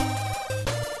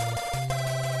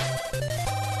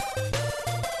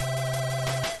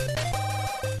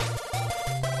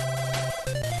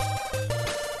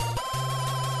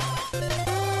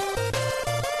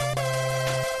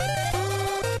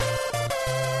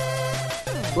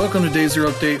Welcome to Day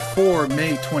Zero Update for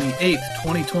May 28th,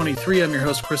 2023. I'm your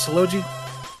host, Chris Alogi.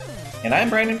 And I'm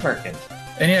Brandon Perkins.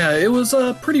 And yeah, it was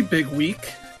a pretty big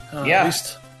week. Yeah. At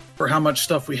least for how much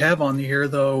stuff we have on here,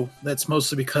 though that's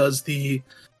mostly because the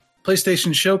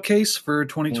PlayStation Showcase for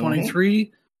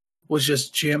 2023 was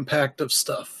just jam-packed of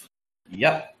stuff.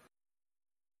 Yep.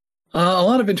 A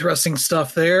lot of interesting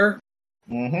stuff there.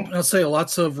 Mm-hmm. I'll say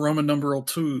lots of Roman numeral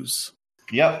 2s.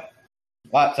 Yep.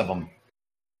 Lots of them.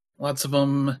 Lots of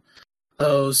them.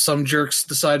 Some jerks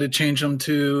decided to change them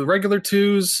to regular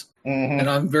 2s. Mm-hmm. And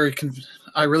I'm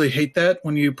I really hate that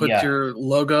when you put your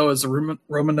logo as a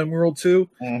Roman numeral 2,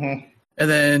 Mm-hmm. and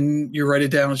then you write it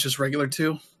down as just regular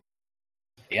 2.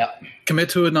 Yep. Commit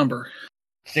to a number.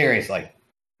 Seriously.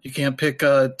 You can't pick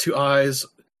 2 I's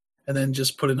and then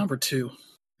just put a number 2.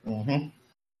 Mm-hmm.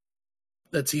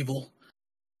 That's evil.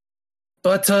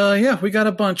 But we got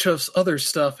a bunch of other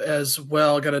stuff as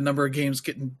well. Got a number of games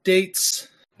getting dates,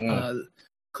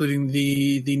 including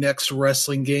the next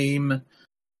wrestling game,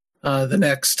 the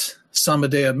next Samba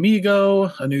de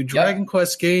Amigo, a new Dragon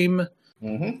Quest game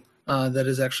that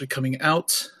is actually coming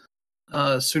out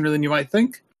sooner than you might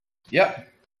think. Yep.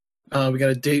 We got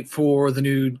a date for the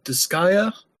new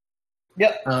Disgaea.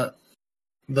 Yep.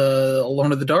 The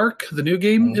Alone in the Dark, the new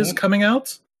game, is coming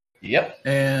out. Yep.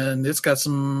 And it's got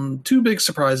 2 big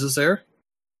surprises there.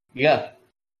 Yeah.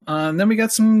 And then we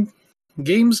got some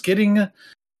games getting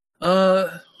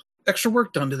extra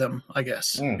work done to them, I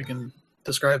guess. We can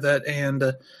describe that.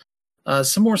 And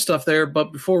some more stuff there.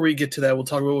 But before we get to that, we'll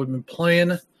talk about what we've been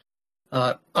playing.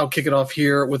 I'll kick it off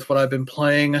here with what I've been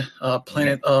playing.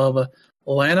 Planet of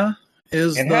Lana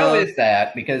is how is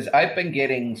that? Because I've been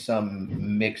getting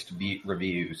some mixed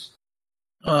reviews.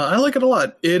 I like it a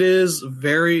lot. It is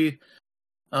very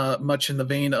much in the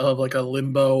vein of like a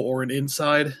Limbo or an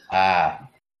Inside.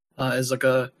 As like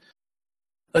a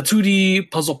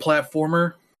 2D puzzle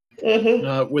platformer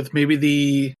with maybe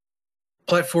the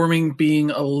platforming being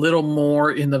a little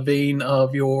more in the vein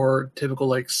of your typical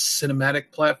like cinematic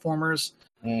platformers.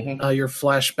 Your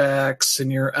flashbacks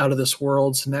and your out of this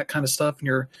worlds and that kind of stuff, and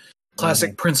your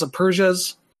classic Prince of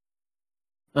Persia's,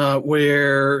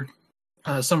 where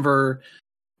some of her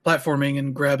platforming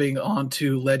and grabbing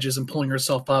onto ledges and pulling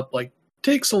herself up like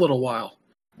takes a little while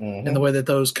in the way that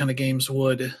those kind of games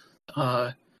would.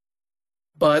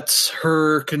 But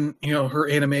her her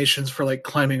animations for like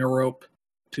climbing a rope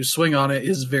to swing on it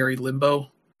is very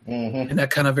Limbo, and that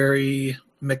kind of very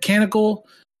mechanical.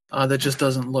 That just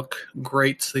doesn't look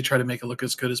great. They try to make it look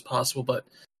as good as possible, but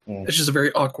it's just a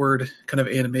very awkward kind of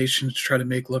animation to try to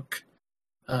make look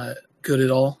good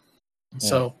at all.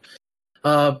 So,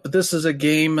 but this is a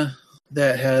game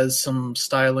that has some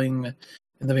styling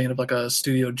in the vein of like a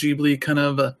Studio Ghibli kind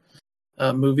of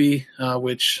movie,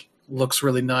 which looks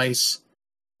really nice.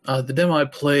 The demo I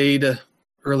played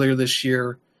earlier this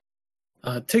year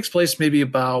takes place maybe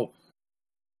about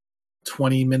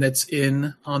 20 minutes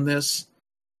in on this.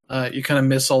 You kind of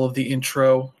miss all of the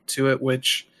intro to it,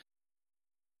 which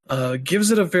gives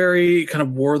it a very kind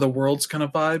of War of the Worlds kind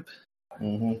of vibe.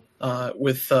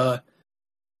 With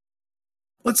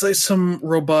let's say some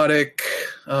robotic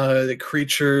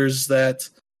creatures that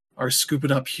are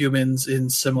scooping up humans in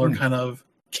similar kind of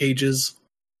cages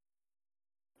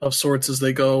of sorts as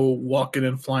they go walking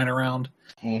and flying around.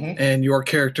 And your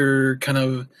character kind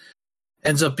of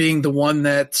ends up being the one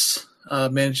that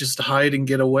manages to hide and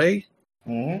get away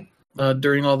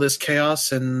during all this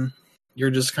chaos, and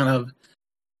you're just kind of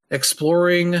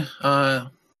exploring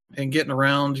and getting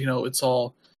around. It's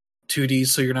all 2D,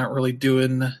 so you're not really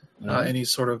doing any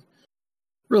sort of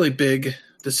really big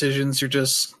decisions. You're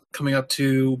just coming up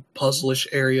to puzzle-ish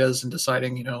areas and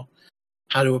deciding,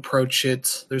 how to approach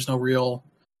it. There's no real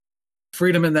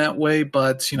freedom in that way,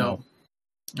 but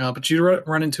but you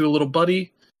run into a little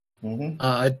buddy.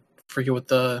 I forget what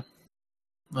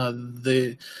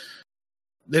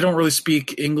they don't really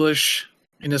speak English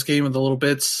in this game with the little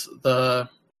bits.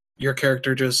 Your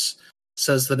character just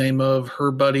says the name of her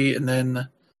buddy, and then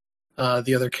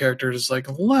the other character is like,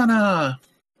 Lana.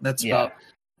 That's about,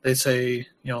 they say,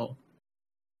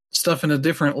 stuff in a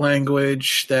different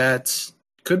language that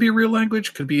could be a real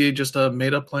language, could be just a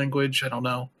made-up language. I don't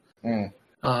know.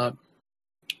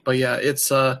 But yeah,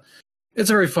 it's a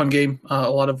very fun game. A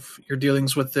lot of your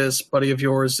dealings with this buddy of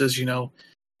yours is,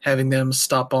 having them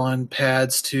stop on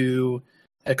pads to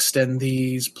extend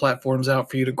these platforms out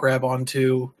for you to grab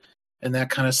onto and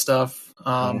that kind of stuff.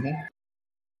 And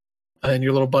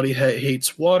your little buddy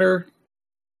hates water.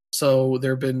 So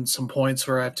there have been some points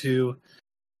where I have to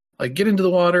like get into the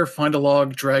water, find a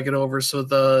log, drag it over so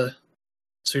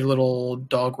your little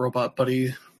dog robot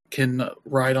buddy can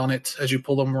ride on it as you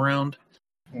pull them around.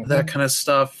 that kind of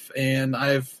stuff. And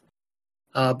I've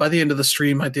by the end of the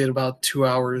stream, I did about 2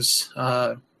 hours.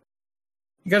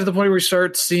 You got to the point where you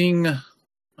start seeing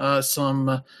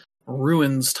some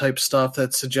ruins type stuff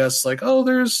that suggests like, oh,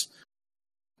 there's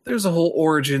a whole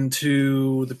origin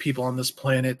to the people on this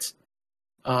planet,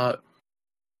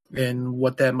 and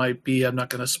what that might be. I'm not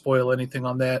going to spoil anything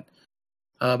on that,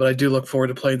 but I do look forward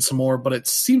to playing some more. But it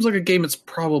seems like a game that's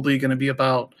probably going to be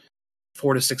about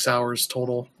 4 to 6 hours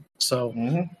total. So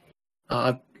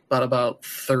about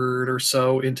third or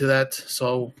so into that.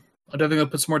 So I'm definitely going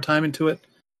to put some more time into it.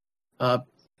 But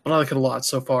I like it a lot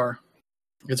so far.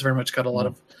 It's very much got a lot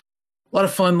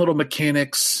of fun little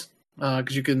mechanics,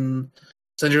 because you can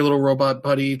send your little robot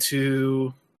buddy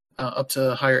to up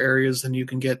to higher areas than you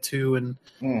can get to, and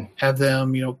have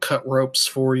them, cut ropes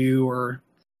for you, or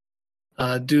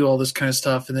do all this kind of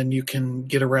stuff, and then you can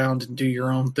get around and do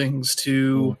your own things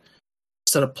to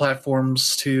set up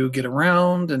platforms to get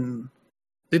around, and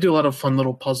they do a lot of fun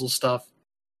little puzzle stuff,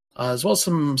 as well as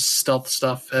some stealth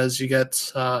stuff as you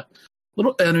get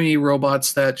little enemy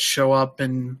robots that show up,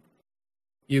 and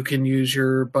you can use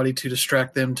your buddy to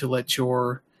distract them to let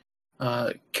your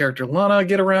character Lana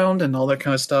get around and all that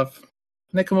kind of stuff. And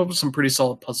they come up with some pretty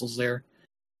solid puzzles there.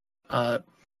 But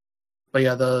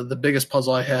yeah, the biggest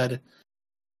puzzle I had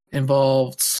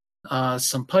involved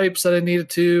some pipes that I needed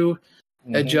to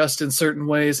adjust in certain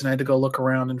ways, and I had to go look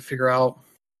around and figure out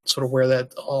sort of where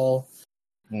that all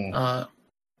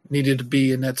needed to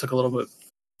be, and that took a little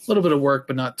bit of work,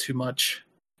 but not too much.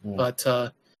 But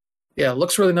yeah, it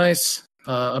looks really nice.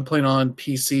 I'm playing on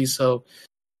PC, so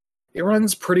it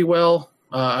runs pretty well.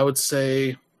 I would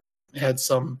say it had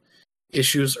some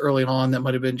issues early on that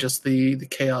might have been just the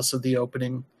chaos of the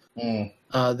opening.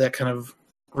 That kind of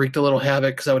wreaked a little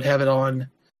havoc, because I would have it on,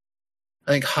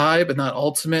 I think, high, but not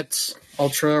ultimate,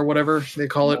 ultra, or whatever they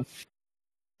call it.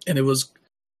 And it was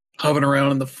hovering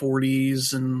around in the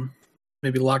 40s and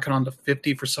maybe locking on to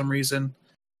 50 for some reason.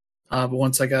 But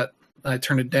once I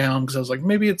turned it down, because I was like,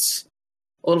 maybe it's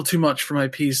a little too much for my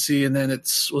PC, and then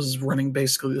it was running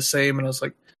basically the same, and I was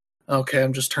like, okay,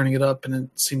 I'm just turning it up, and it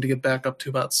seemed to get back up to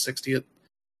about 60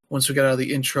 once we got out of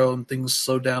the intro and things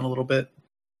slowed down a little bit.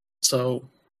 So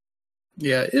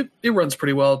yeah, it runs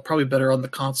pretty well, probably better on the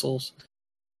consoles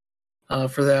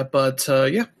for that. But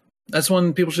yeah, that's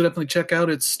one people should definitely check out.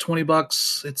 It's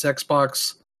 $20. It's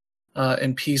Xbox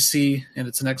and PC, and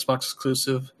it's an Xbox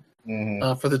exclusive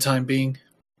for the time being,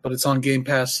 but it's on Game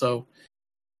Pass, so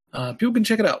people can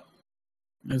check it out.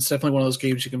 And it's definitely one of those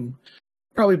games you can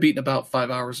probably beat in about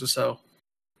 5 hours or so,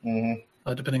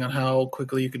 depending on how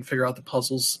quickly you can figure out the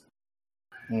puzzles.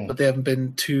 But they haven't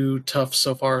been too tough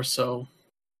so far, so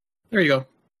there you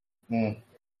go.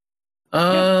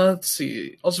 Let's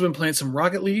see. Also been playing some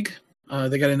Rocket League.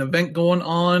 They got an event going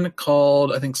on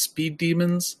called, I think, Speed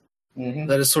Demons.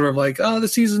 That is sort of like, the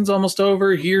season's almost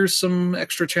over. Here's some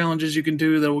extra challenges you can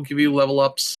do that will give you level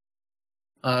ups.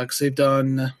 Because they've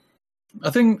done, I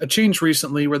think, a change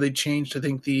recently where they changed, I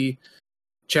think, the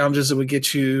challenges that would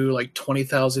get you like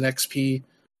 20,000 XP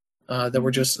that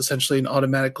were just essentially an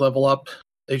automatic level up.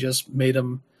 They just made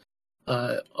them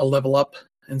a level up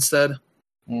instead.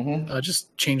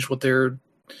 Just changed what they're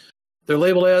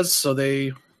labeled as. So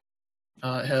they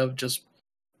have just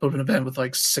put an event with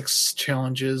like 6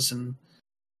 challenges, and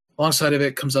alongside of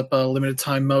it comes up a limited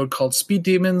time mode called Speed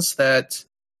Demons that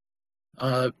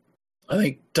I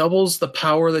think doubles the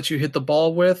power that you hit the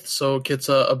ball with. So it gets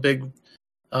a big,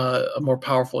 a more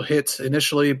powerful hit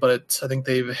initially, but I think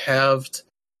they've halved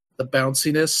the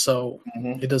bounciness, so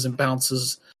it doesn't bounce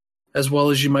as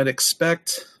well as you might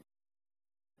expect.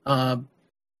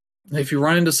 If you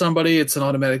run into somebody, it's an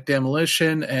automatic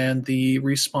demolition, and the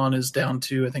respawn is down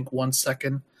to, I think, 1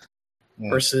 second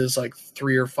versus like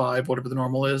 3 or 5, whatever the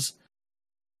normal is.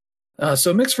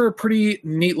 So it makes for a pretty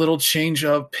neat little change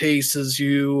of pace as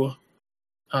you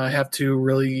have to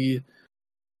really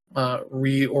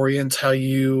reorient how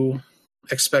you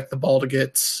expect the ball to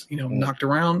get, knocked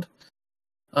around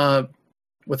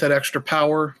with that extra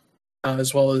power,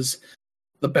 as well as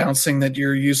the bouncing that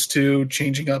you're used to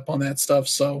changing up on that stuff.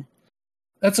 So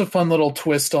that's a fun little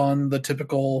twist on the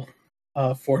typical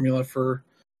formula for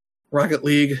Rocket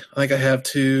League. I think I have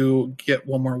to get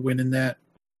one more win in that.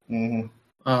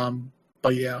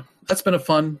 But yeah, that's been a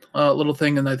fun little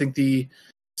thing, and I think the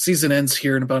season ends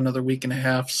here in about another week and a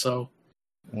half, so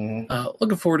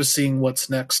looking forward to seeing what's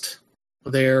next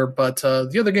there. But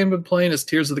the other game I've been playing is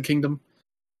Tears of the Kingdom.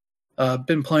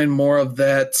 Been playing more of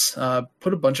that.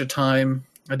 Put a bunch of time.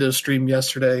 I did a stream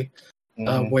yesterday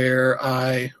where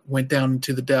I went down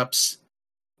into the depths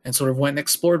and sort of went and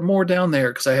explored more down there,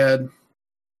 because I had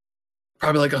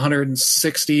probably like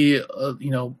 160,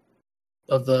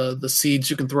 of the seeds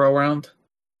you can throw around.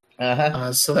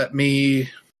 So that may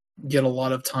get a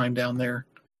lot of time down there,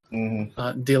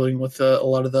 dealing with a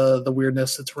lot of the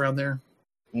weirdness that's around there.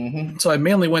 So I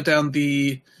mainly went down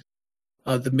the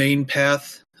main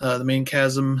path, the main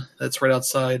chasm that's right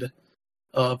outside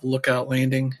of Lookout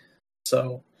Landing.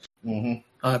 So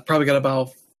I probably got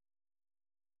about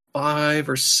 5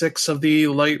 or 6 of the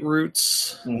light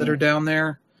routes that are down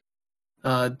there.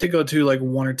 Did go to like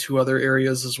 1 or 2 other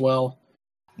areas as well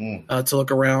to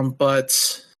look around,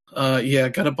 but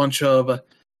got a bunch of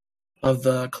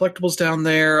the collectibles down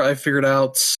there. I figured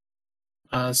out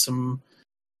some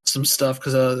stuff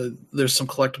because there's some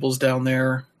collectibles down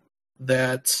there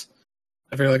that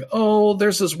I figured like, oh,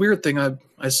 there's this weird thing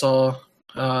I saw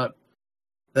that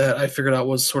I figured out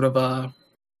was sort of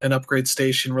an upgrade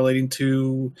station relating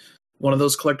to one of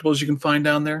those collectibles you can find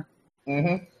down there.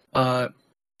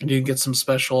 And you can get some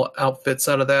special outfits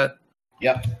out of that.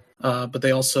 Yep. But they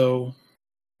also,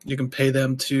 you can pay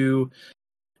them to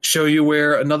show you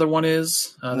where another one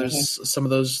is. There's some of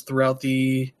those throughout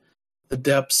the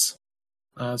depths.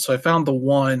 So I found the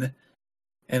one,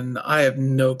 and I have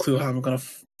no clue how I'm going to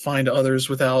find others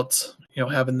without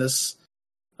having this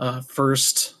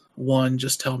first one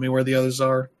just tell me where the others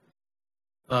are.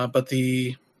 But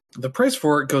the price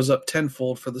for it goes up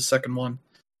tenfold for the second one.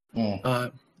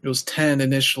 It was 10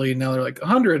 initially, now they're like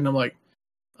 100, and I'm like,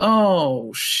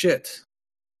 oh shit.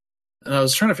 And I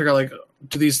was trying to figure out, like,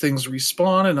 do these things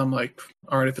respawn? And I'm like,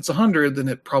 all right, if it's 100, then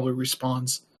it probably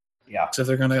respawns. Yeah. So if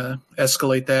they're going to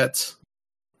escalate that,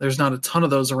 there's not a ton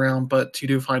of those around, but you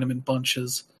do find them in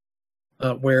bunches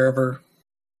wherever.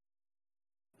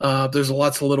 There's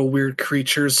lots of little weird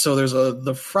creatures. So there's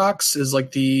the Frox is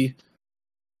like the,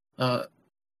 I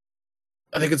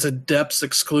think it's a Depths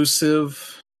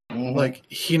exclusive, like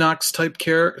Hinox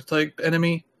type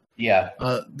enemy. Yeah.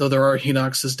 Though there are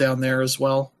Hinoxes down there as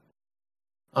well.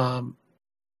 And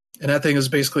that thing is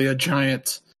basically a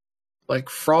giant, like,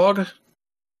 frog.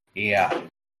 Yeah.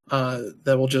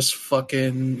 That will just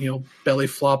fucking, belly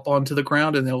flop onto the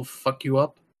ground and they'll fuck you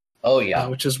up. Oh, yeah.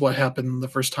 Which is what happened the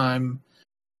first time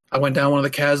I went down one of the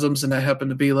chasms, and that happened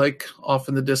to be, like, off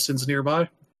in the distance nearby.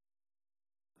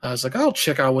 I was like, I'll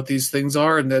check out what these things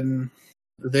are, and then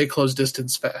they close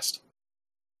distance fast.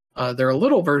 There are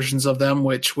little versions of them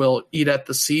which will eat at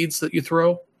the seeds that you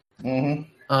throw. And,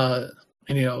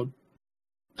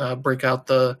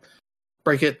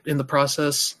 break it in the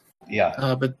process.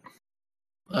 Yeah. But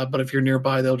if you're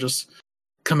nearby, they'll just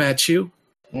come at you.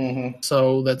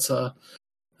 So that's a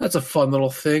fun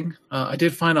little thing. I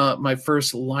did find my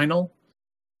first Lionel,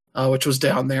 which was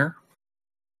down there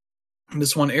in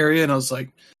this one area, and I was like,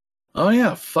 oh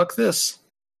yeah, fuck this.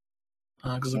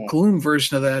 Because the Gloom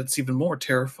version of that, it's even more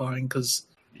terrifying because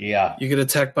you get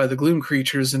attacked by the Gloom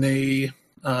creatures and they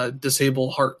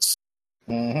disable hearts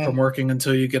from working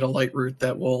until you get a light root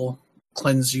that will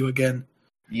cleanse you again.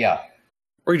 Yeah.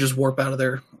 Or you just warp out of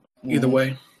there. Either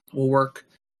way will work.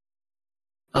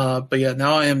 But yeah,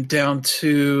 now I'm down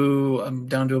to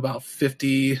about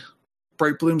 50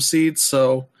 Bright Bloom seeds,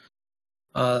 so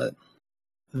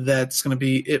that's going to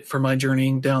be it for my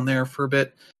journeying down there for a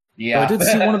bit. Yeah, but I did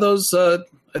see one of those.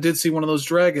 I did see one of those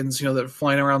dragons, that are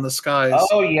flying around the skies.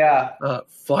 Oh yeah,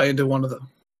 fly into one of them.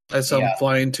 I saw them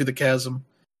fly into the chasm.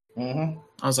 I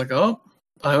was like, oh,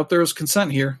 I hope there was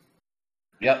consent here.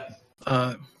 Yep.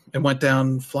 And went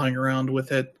down flying around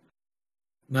with it.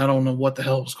 And I don't know what the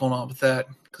hell was going on with that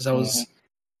because I was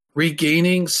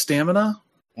regaining stamina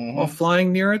while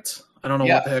flying near it. I don't know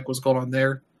what the heck was going on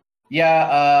there.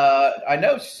 Yeah, I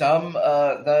know some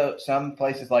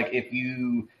places, like, if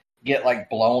you get, like,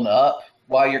 blown up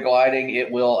while you're gliding, it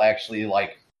will actually,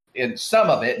 like, in some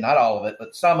of it, not all of it,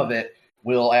 but some of it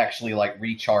will actually, like,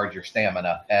 recharge your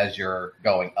stamina as you're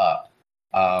going up.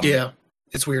 Yeah,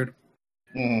 it's weird.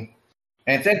 And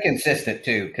it's inconsistent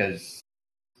too,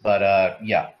 but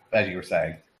as you were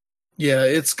saying. Yeah,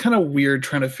 it's kind of weird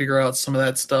trying to figure out some of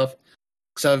that stuff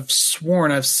because I've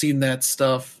sworn I've seen that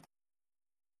stuff.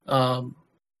 I've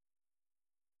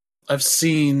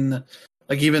seen,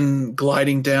 like, even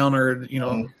gliding down or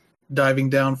diving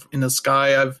down in the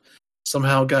sky. I've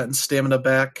somehow gotten stamina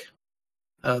back.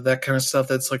 That kind of stuff.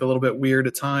 That's like a little bit weird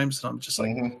at times, and I'm just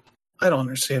like, I don't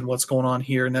understand what's going on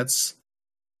here, and that's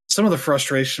some of the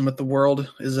frustration with the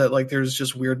world is that, like, there's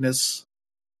just weirdness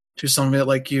to some of it,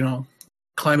 like,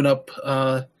 climbing up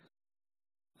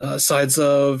sides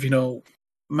of,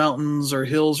 mountains or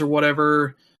hills or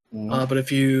whatever. But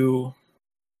if you,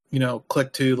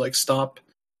 click to, like, stop,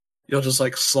 you'll just,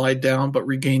 like, slide down but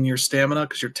regain your stamina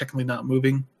because you're technically not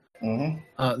moving.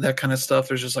 that kind of stuff.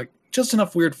 There's just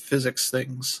enough weird physics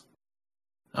things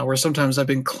where sometimes I've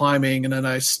been climbing and then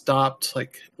I stopped,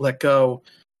 let go,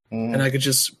 and I could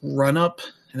just run up.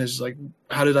 And it's just like,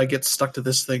 how did I get stuck to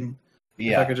this thing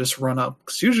if I could just run up?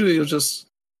 Because usually you'll just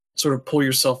sort of pull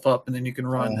yourself up and then you can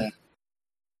run.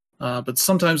 But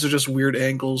sometimes there's just weird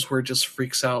angles where it just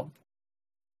freaks out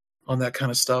on that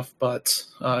kind of stuff. But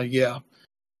yeah,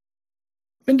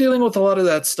 been dealing with a lot of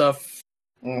that stuff.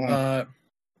 But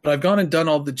I've gone and done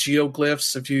all the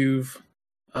geoglyphs. If you've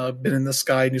been in the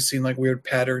sky and you've seen weird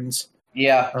patterns,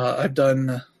 I've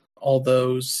done all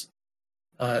those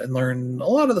and learned a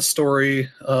lot of the story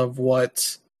of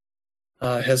what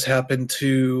has happened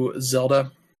to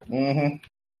Zelda.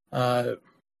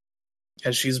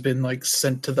 As she's been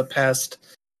sent to the past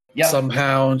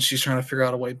somehow, and she's trying to figure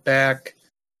out a way back,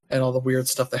 and all the weird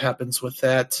stuff that happens with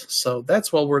that. So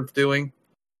that's well worth doing,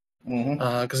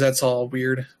 because that's all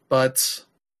weird. But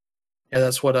yeah,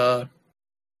 that's what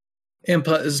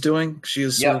Impa is doing. She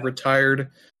is sort of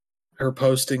retired her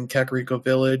post in Kakariko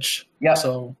Village.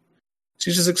 So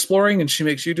she's just exploring, and she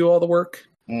makes you do all the work.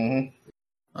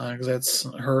 Because that's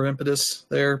her impetus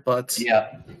there. But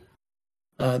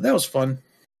that was fun.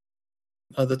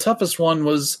 The toughest one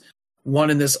was one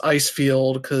in this ice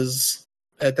field, because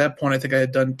at that point I think I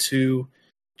had done 2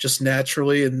 just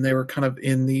naturally, and they were kind of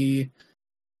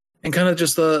kind of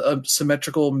just the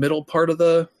symmetrical middle part of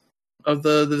the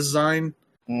design.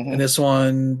 And this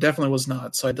one definitely was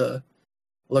not. So I had to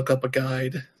look up a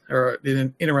guide or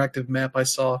an interactive map I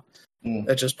saw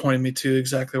that just pointed me to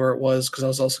exactly where it was, because I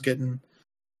was also getting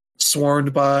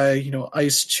swarmed by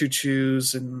ice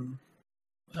choo-choos and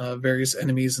various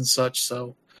enemies and such.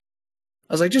 So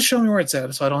I was like, just show me where it's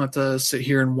at, so I don't have to sit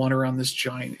here and wander around this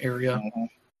giant area.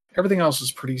 Everything else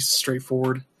was pretty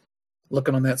straightforward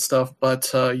looking on that stuff.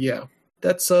 But yeah,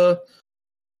 that's been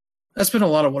a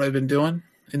lot of what I've been doing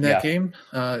in that game,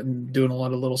 and doing a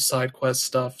lot of little side quest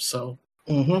stuff. So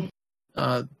what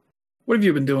have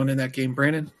you been doing in that game,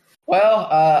 Brandon? Well,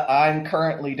 I'm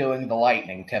currently doing the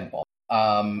Lightning Temple.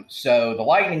 So the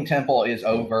Lightning Temple is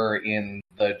over in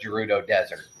the Gerudo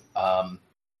Desert.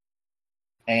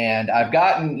 And I've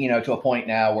gotten, to a point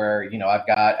now where, I've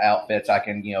got outfits I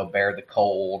can, bear the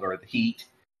cold or the heat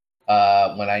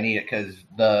when I need it. Because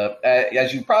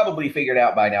as you probably figured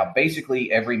out by now,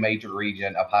 basically every major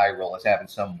region of Hyrule is having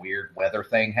some weird weather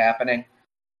thing happening.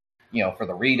 For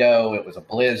the Rito, it was a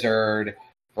blizzard.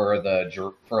 For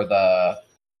the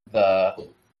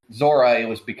Zora, it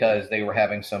was because they were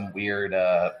having some weird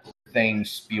things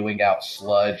spewing out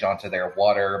sludge onto their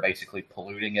water, basically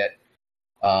polluting it.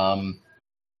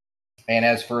 And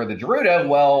as for the Gerudo,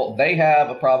 well, they have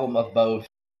a problem of both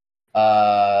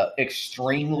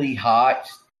extremely hot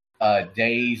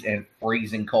days and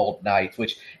freezing cold nights,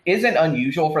 which isn't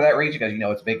unusual for that region because,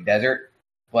 it's a big desert.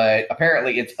 But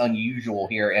apparently it's unusual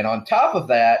here. And on top of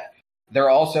that, they're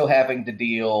also having to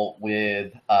deal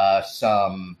with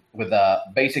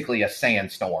basically a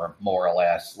sandstorm, more or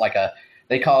less.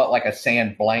 They call it like a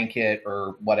sand blanket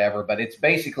or whatever, but it's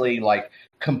basically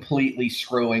completely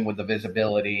screwing with the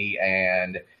visibility,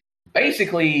 and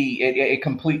basically it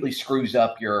completely screws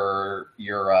up your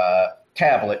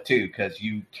tablet too, because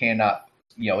you cannot,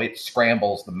 it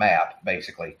scrambles the map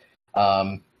basically.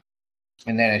 And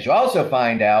then as you also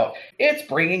find out, it's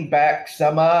bringing back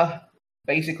some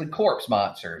basically corpse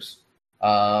monsters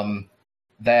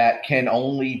that can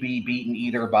only be beaten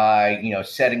either by,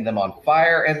 setting them on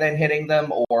fire and then hitting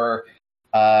them, or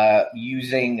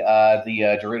using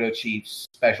the Gerudo Chief's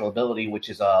special ability, which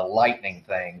is a lightning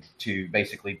thing, to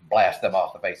basically blast them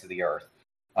off the face of the earth.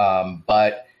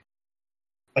 But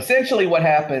essentially what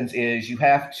happens is you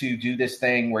have to do this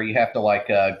thing where you have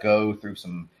to go through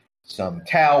some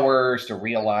towers to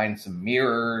realign some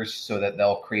mirrors so that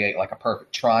they'll create a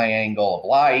perfect triangle of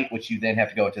light, which you then have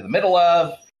to go into the middle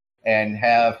of and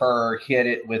have her hit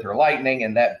it with her lightning,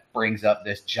 and that brings up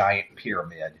this giant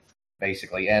pyramid,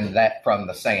 basically, and that from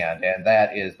the sand, and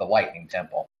that is the Lightning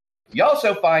Temple. You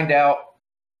also find out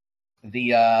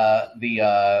the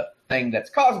thing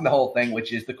that's causing the whole thing,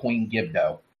 which is the Queen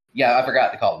Gibdo. Yeah, I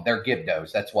forgot to call them. They're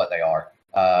Gibdos. That's what they are.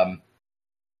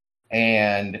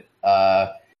 And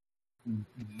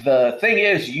the thing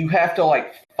is, you have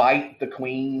to fight the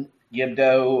Queen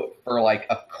Gibdo for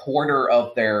a quarter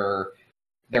of their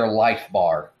life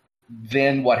bar.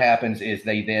 Then what happens is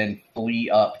they then flee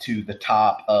up to the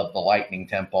top of the Lightning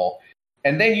Temple,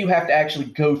 and then you have to actually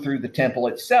go through the temple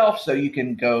itself so you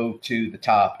can go to the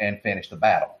top and finish the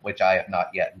battle, which I have not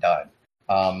yet done.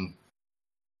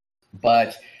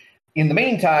 But in the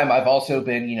meantime, I've also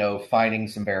been, finding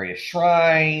some various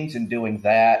shrines and doing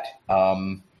that.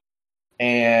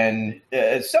 And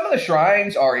some of the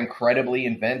shrines are incredibly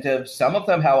inventive. Some of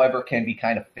them, however, can be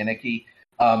kind of finicky.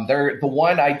 They're the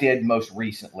one I did most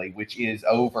recently, which is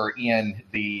over in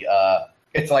the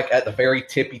it's like at the very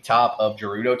tippy top of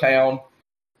Gerudo Town.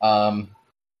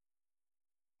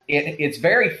 It's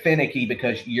very finicky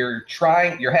because you're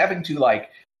having to like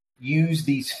use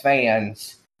these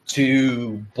fans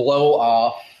to blow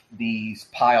off these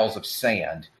piles of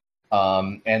sand.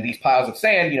 And these piles of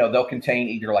sand, they'll contain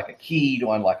either like a key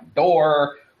to unlock a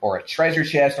door or a treasure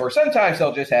chest, or sometimes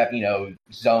they'll just have,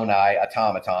 Zonai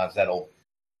automatons that'll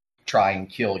try and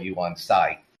kill you on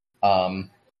sight.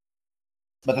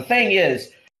 But the thing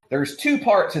is, there's two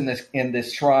parts in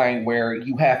this shrine where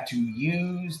you have to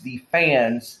use the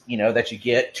fans, that you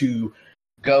get to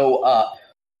go up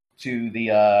to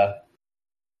the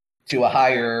to a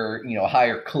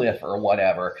higher cliff or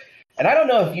whatever. And I don't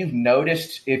know if you've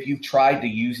noticed, if you've tried to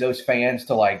use those fans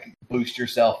to like boost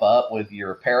yourself up with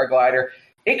your paraglider,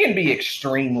 it can be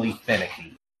extremely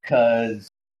finicky because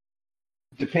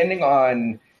depending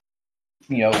on,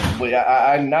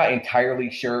 I'm not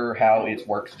entirely sure how it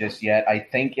works just yet. I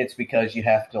think it's because you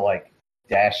have to like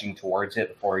dashing towards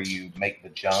it before you make the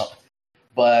jump,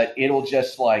 but it'll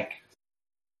just like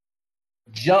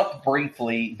jump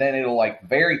briefly, then it'll like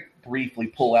very briefly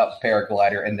pull out the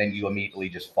paraglider, and then you immediately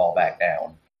just fall back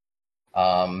down.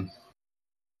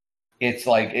 It's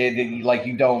like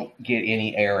you don't get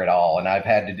any air at all, and I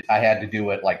had to do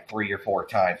it like 3 or 4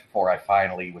 times before I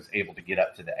finally was able to get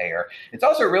up to the air. It's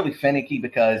also really finicky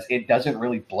because it doesn't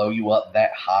really blow you up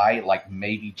that high, like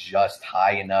maybe just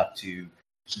high enough to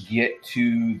get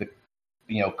to the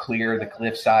clear the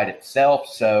cliffside itself.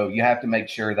 So you have to make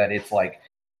sure that it's like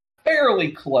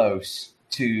fairly close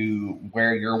to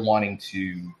where you're wanting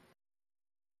to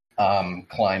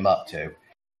climb up to.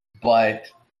 But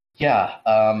yeah,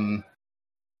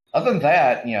 other than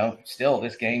that, still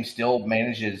this game still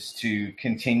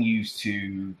continues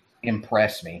to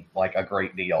impress me like a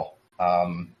great deal.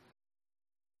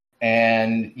 And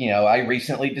I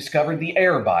recently discovered the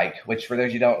air bike, which for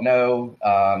those you don't know,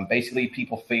 basically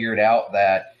people figured out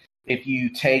that if you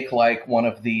take like one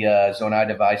of the Zonai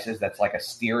devices that's like a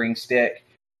steering stick,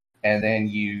 and then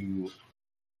you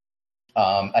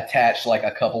attach like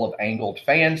a couple of angled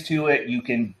fans to it, you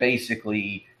can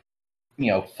basically,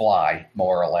 fly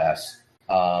more or less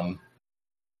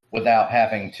without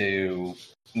having to,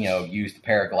 use the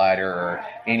paraglider or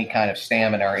any kind of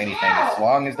stamina or anything. As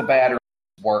long as the battery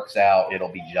works out,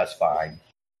 it'll be just fine.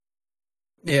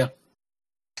 Yeah.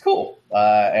 Cool.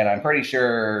 And I'm pretty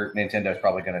sure Nintendo's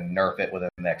probably going to nerf it within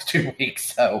the next 2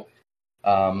 weeks. So,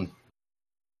 but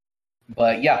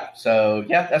yeah,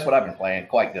 that's what I've been playing.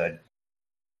 Quite good.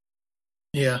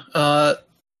 Yeah. What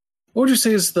would you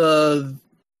say is the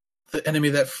enemy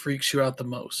that freaks you out the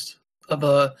most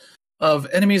of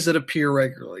enemies that appear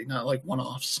regularly, not like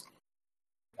one-offs?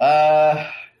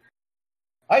 I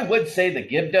would say the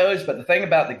Gibdos, but the thing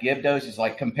about the Gibdos is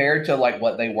like compared to like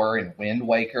what they were in Wind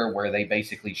Waker, where they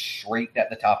basically shrieked at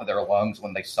the top of their lungs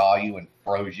when they saw you and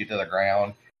froze you to the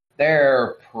ground,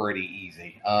 they're pretty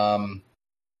easy.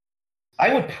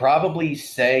 I would probably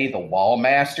say the Wall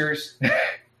Masters.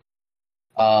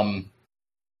 I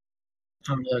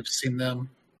don't know if I've seen them.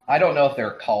 I don't know if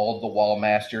they're called the Wall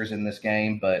Masters in this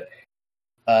game, but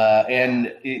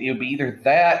and it would be either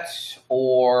that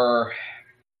or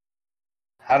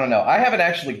I don't know. I haven't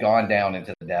actually gone down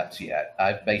into the depths yet.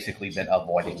 I've basically been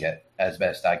avoiding it as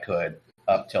best I could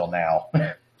up till now.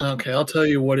 Okay, I'll tell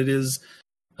you what it is.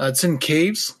 It's in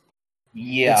caves.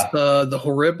 Yeah. It's the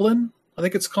Horriblin, I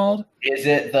think it's called. Is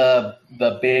it the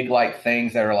big like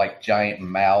things that are like giant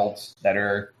mouths that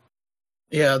are?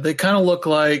 Yeah, they kind of look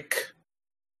like,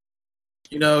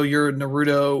 your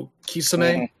Naruto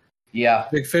Kisame. Mm-hmm. Yeah.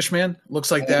 Big fish man.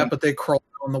 Looks like that, but they crawl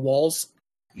on the walls.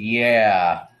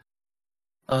 Yeah.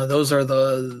 Those are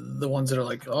the ones that are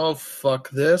like, oh, fuck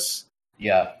this.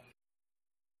 Yeah.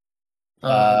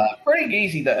 Pretty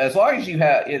easy as long as you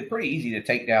have it's pretty easy to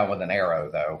take down with an arrow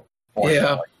though.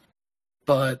 Yeah.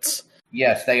 But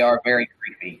yes, they are very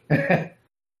creepy.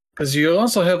 Because you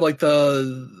also have like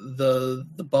the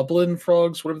bubbling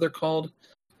frogs, whatever they're called.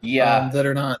 Yeah. That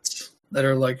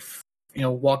are like,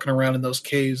 walking around in those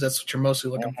caves. That's what you're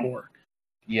mostly looking for.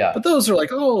 Yeah. But those are like,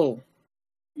 oh,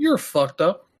 you're fucked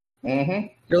up. Mm-hmm.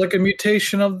 You're like a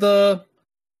mutation of the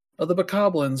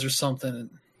bokoblins or something.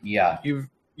 Yeah. You've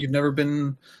never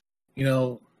been,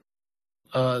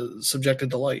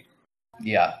 subjected to light.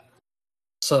 Yeah.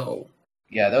 So.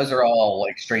 Yeah, those are all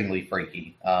extremely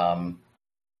freaky.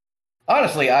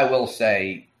 Honestly, I will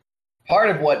say part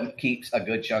of what keeps a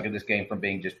good chunk of this game from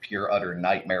being just pure utter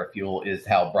nightmare fuel is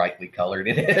how brightly colored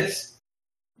it is.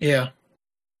 Yeah.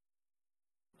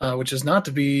 which is not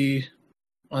to be.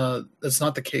 That's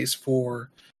not the case for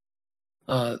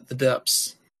the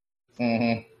depths.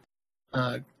 Mm-hmm.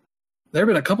 There have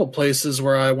been a couple places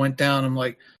where I went down. I'm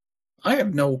like, I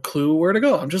have no clue where to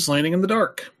go. I'm just landing in the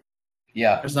dark.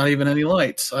 Yeah, there's not even any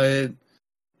lights. I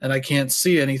can't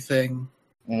see anything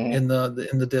in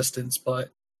the distance. But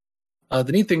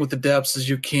the neat thing with the depths is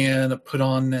you can put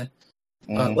on,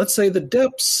 let's say the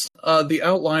depths, the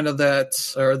outline of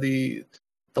that or the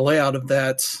layout of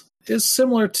that is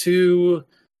similar to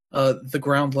the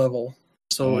ground level.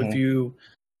 So if you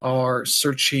are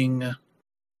searching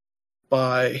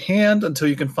by hand until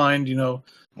you can find,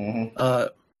 a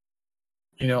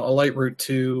light route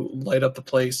to light up the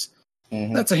place.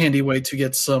 That's a handy way to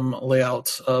get some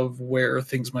layout of where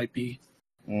things might be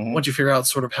once you figure out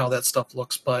sort of how that stuff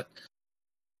looks. But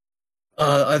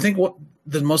I think what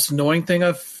the most annoying thing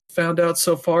I've found out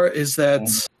so far is that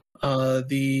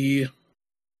the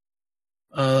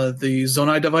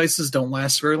Zonai devices don't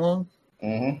last very long.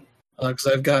 Because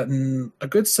I've gotten a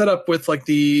good setup with like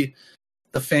the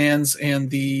fans and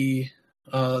the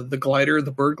glider,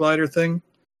 the bird glider thing.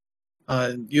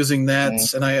 Using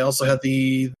that, and I also had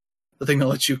the thing that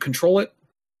lets you control it,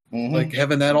 like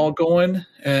having that all going,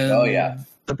 and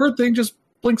the bird thing just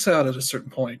blinks out at a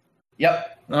certain point.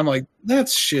 Yep. And I'm like,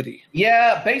 that's shitty.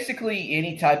 Yeah, basically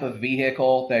any type of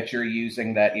vehicle that you're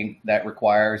using that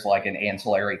requires like an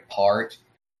ancillary part,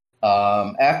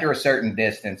 after a certain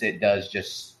distance, it does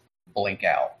just blink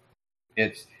out.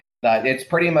 It's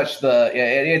pretty much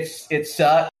it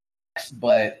sucks,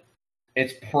 but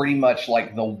it's pretty much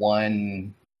like the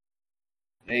one.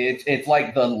 It's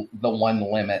like the one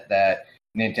limit that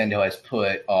Nintendo has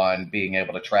put on being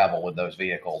able to travel with those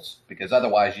vehicles, because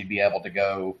otherwise you'd be able to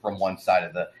go from one side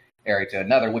of the area to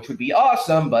another, which would be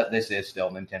awesome. But this is still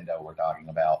Nintendo we're talking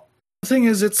about. The thing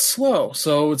is, it's slow,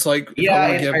 so it's like if I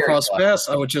want to get across fast,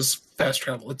 I would just fast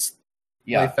travel. It's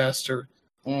way faster,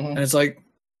 and it's like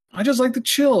I just like to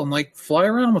chill and like fly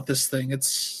around with this thing. It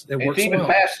works well. It's even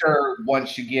faster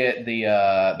once you get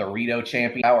the Rito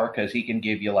champion power, because he can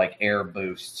give you like air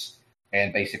boosts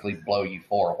and basically blow you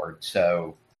forward.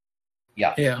 So,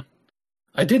 yeah.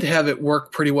 I did have it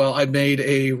work pretty well. I made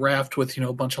a raft with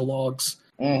a bunch of logs,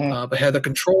 but had the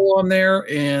control on there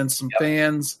and some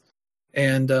fans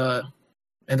and a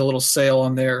little sail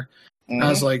on there. I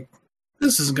was like,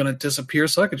 this isn't going to disappear,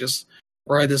 so I could just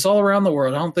ride this all around the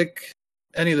world. I don't think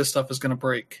any of this stuff is going to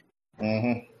break.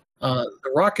 The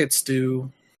rockets do;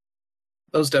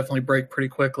 those definitely break pretty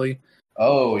quickly.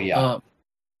 Oh yeah.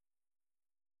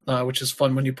 Which is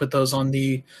fun when you put those on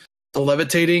the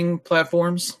levitating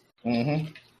platforms.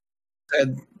 And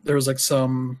there was like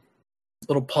some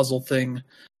little puzzle thing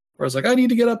where I was like, I need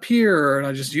to get up here, and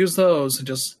I just used those and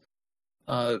just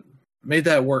made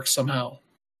that work somehow.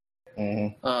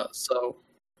 So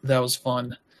that was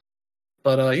fun.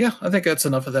 But I think that's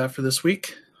enough of that for this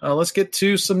week. Let's get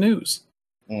to some news.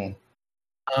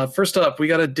 First up, we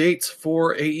got a date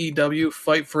for AEW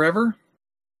Fight Forever.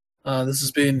 This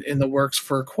has been in the works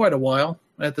for quite a while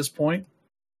at this point.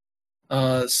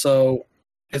 So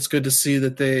it's good to see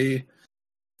that they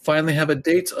finally have a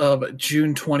date of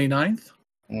June 29th.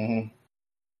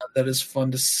 That is fun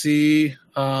to see.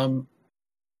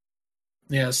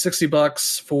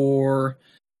 $60 for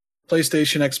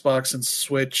PlayStation, Xbox, and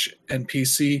Switch, and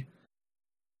PC.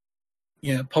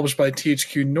 Published by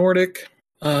THQ Nordic.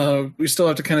 We still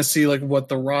have to kind of see like what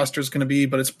the roster is going to be,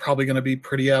 but it's probably going to be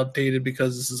pretty outdated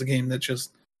because this is a game that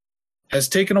just has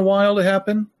taken a while to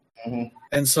happen.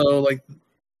 And so, like,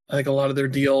 I think a lot of their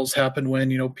deals happened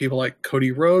when people like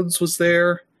Cody Rhodes was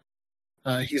there.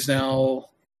 He's now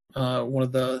one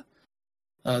of the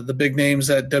big names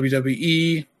at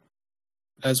WWE,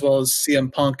 as well as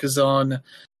CM Punk is on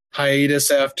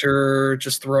hiatus after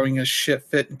just throwing a shit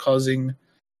fit and causing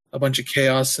a bunch of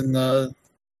chaos in the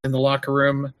locker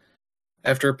room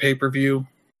after a pay-per-view,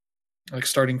 like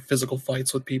starting physical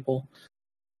fights with people.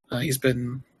 He's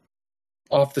been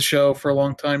off the show for a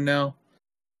long time now,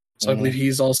 so I believe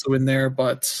he's also in there.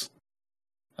 But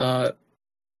I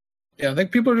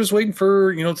think people are just waiting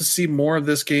for to see more of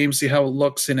this game, see how it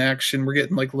looks in action. We're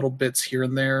getting like little bits here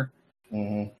and there.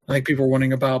 I think people are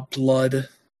wondering about blood,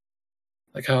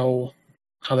 like how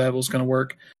that was going to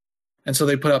work, and so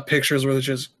they put out pictures where there's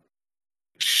just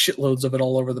shitloads of it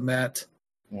all over the mat.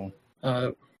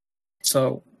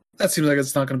 So that seems like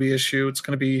it's not going to be an issue. It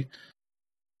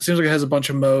seems like it has a bunch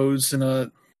of modes,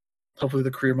 and hopefully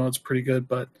the career mode's pretty good.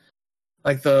 But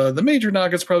like the major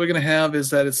knock it's probably going to have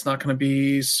is that it's not going to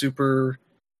be super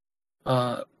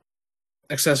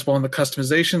accessible on the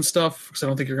customization stuff, because I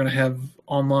don't think you're going to have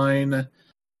online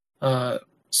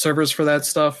servers for that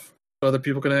stuff. other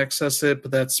people can access it,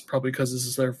 but that's probably because this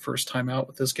is their first time out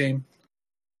with this game.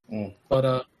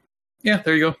 But yeah,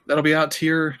 there you go. That'll be out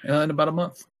here in about a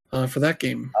month for that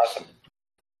game. Awesome.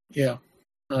 Yeah.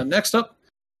 Next up,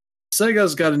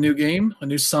 Sega's got a new game, a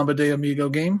new Samba de Amigo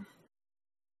game,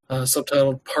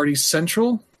 subtitled Party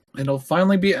Central, and it'll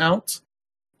finally be out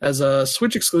as a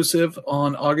Switch exclusive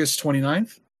on August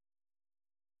 29th.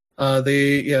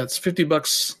 It's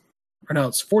 $50, or no,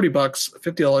 it's $40,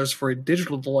 $50 for a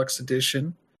digital deluxe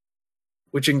edition,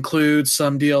 which includes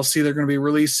some DLC they're going to be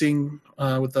releasing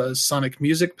with a Sonic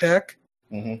Music Pack.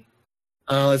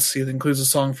 Let's see, it includes a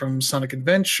song from Sonic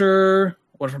Adventure,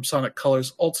 one from Sonic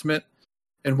Colors Ultimate,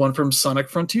 and one from Sonic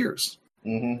Frontiers.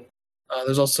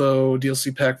 There's also a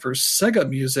DLC pack for Sega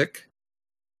Music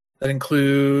that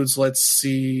includes, let's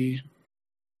see,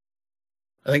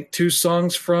 I think 2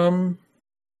 songs from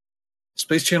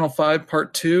Space Channel 5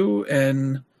 Part 2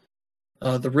 and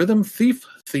the Rhythm Thief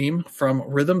theme from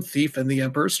Rhythm Thief and the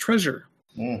Emperor's Treasure.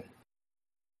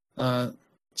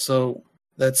 So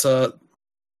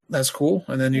that's cool.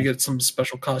 And then you get some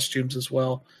special costumes as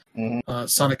well.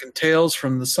 Sonic and Tails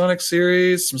from the Sonic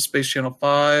series, some Space Channel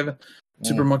 5,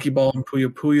 Super Monkey Ball and Puyo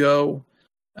Puyo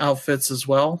outfits as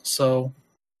well. So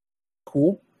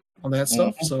cool on that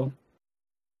stuff. So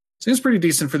seems pretty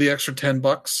decent for the extra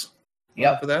 $10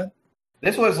 for that.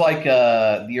 This was like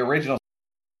the original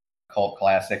cult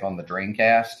classic on the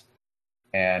Dreamcast.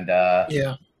 And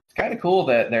it's kind of cool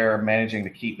that they're managing to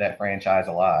keep that franchise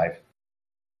alive.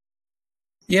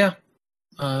 Yeah.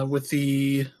 With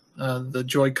the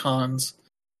Joy-Cons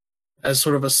as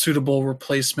sort of a suitable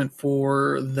replacement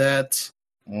for that,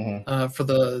 for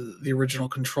the original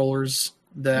controllers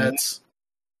that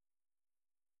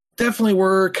definitely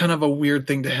were kind of a weird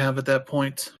thing to have at that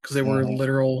point because they were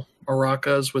literal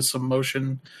maracas with some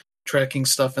motion tracking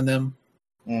stuff in them.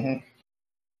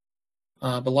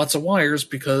 But lots of wires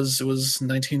because it was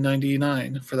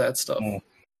 1999 for that stuff.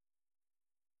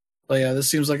 But yeah,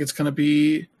 this seems like it's going to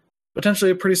be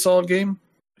potentially a pretty solid game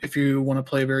if you want to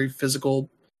play a very physical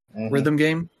rhythm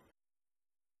game.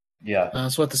 So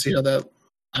we'll have to see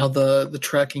how the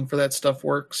tracking for that stuff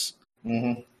works.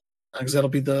 Because that'll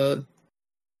be the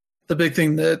big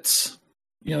thing that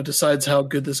decides how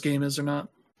good this game is or not.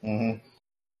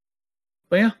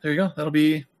 But yeah, there you go. That'll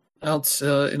be out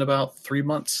in about 3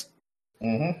 months.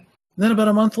 And then about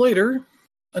a month later,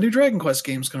 a new Dragon Quest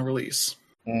game is going to release.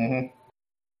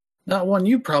 Not one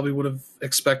you probably would have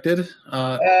expected.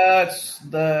 It's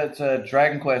a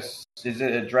Dragon Quest. Is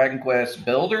it a Dragon Quest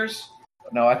Builders?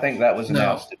 No, I think that was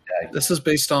announced today. This is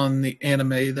based on the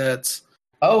anime that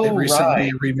they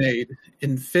recently remade.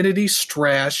 Infinity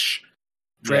Strash,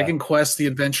 Dragon Quest: The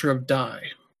Adventure of Dai.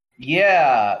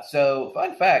 Yeah. So,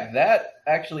 fun fact, that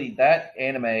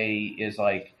anime is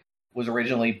was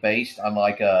originally based on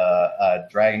a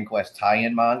Dragon Quest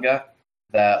tie-in manga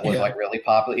that was really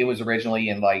popular. It was originally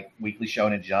in Weekly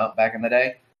Shonen Jump back in the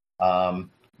day.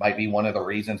 Might be one of the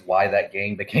reasons why that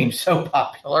game became so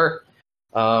popular.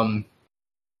 I'm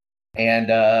kind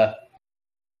of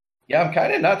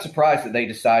not surprised that they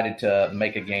decided to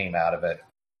make a game out of it.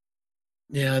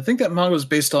 Yeah, I think that manga was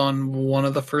based on one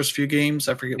of the first few games.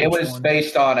 I forget which one. It was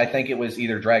based on, I think it was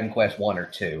either Dragon Quest 1 or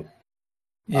 2.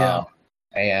 Yeah.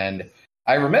 And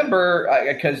I remember,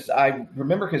 because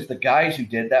the guys who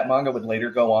did that manga would later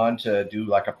go on to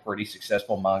do a pretty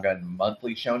successful manga in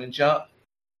Monthly Shonen Jump.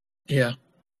 Yeah.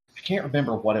 I can't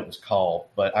remember what it was called,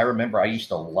 but I remember I used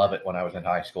to love it when I was in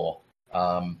high school.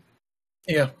 But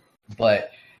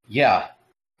yeah,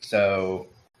 so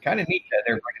kind of neat that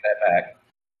they're bringing that back.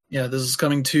 Yeah, this is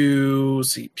coming to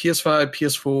PS5,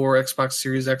 PS4, Xbox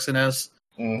Series X and S,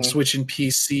 Switch and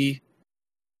PC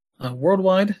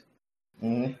worldwide.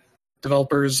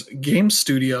 Developers Game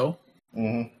Studio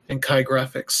and Kai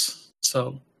Graphics.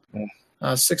 So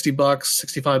 $60,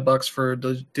 $65 for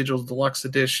the digital deluxe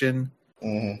edition,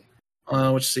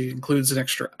 which includes an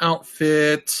extra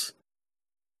outfit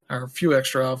or a few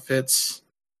extra outfits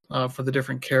for the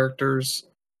different characters.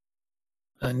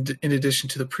 And in addition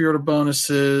to the pre-order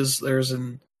bonuses, there's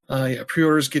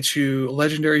pre-orders get you a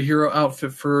legendary hero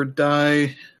outfit for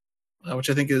Dai,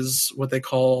 which I think is what they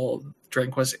call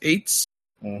Dragon Quest VIII's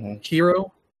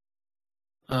hero.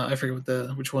 I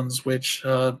forget which one's which.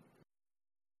 But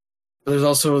there's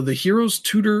also the Hero's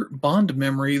Tutor Bond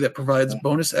Memory that provides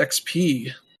bonus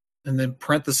XP and then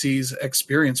parentheses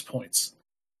experience points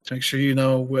to make sure you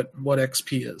know what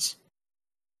XP is.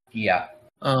 Yeah.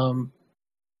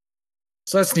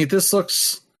 So that's neat. This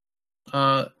looks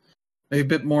maybe a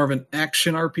bit more of an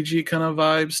action RPG kind of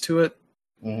vibes to it.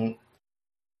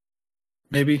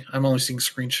 Maybe. I'm only seeing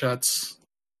screenshots.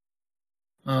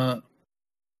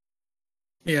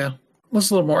 Yeah. looks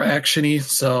a little more action-y,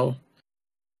 so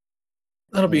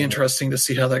that'll be interesting to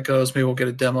see how that goes. Maybe we'll get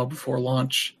a demo before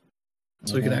launch,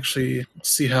 so we can actually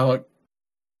see how it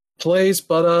plays.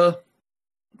 But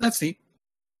that's neat.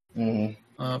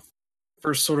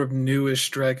 First sort of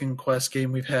newish Dragon Quest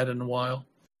game we've had in a while,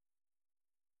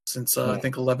 since I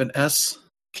think 11S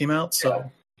came out.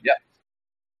 So yeah.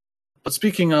 But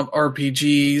speaking of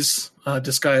RPGs,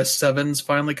 Disgaea 7's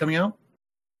finally coming out.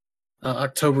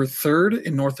 October 3rd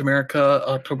in North America,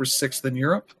 October 6th in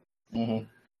Europe.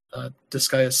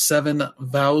 Disgaea 7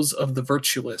 Vows of the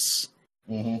Virtuous.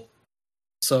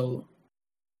 So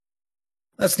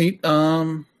that's neat.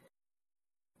 Yeah,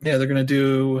 they're going to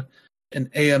do an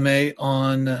AMA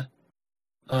on the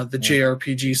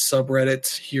JRPG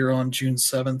subreddit here on June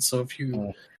 7th. So if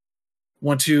you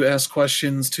want to ask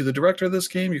questions to the director of this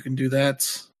game, you can do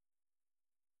that.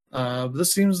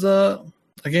 This seems a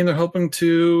game they're hoping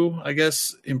to, I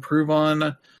guess, improve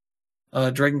on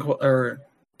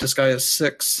Disgaea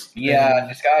 6. Yeah,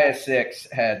 Disgaea 6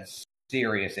 had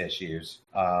serious issues.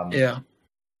 Yeah.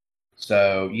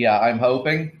 So, yeah, I'm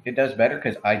hoping it does better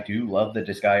because I do love the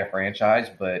Disgaea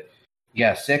franchise, but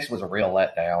yeah, 6 was a real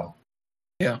letdown.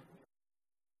 Yeah.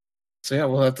 So, yeah,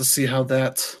 we'll have to see how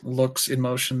that looks in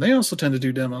motion. They also tend to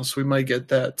do demos, so we might get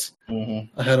that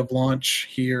ahead of launch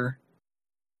here.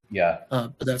 Yeah.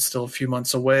 But that's still a few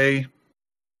months away.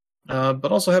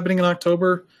 But also happening in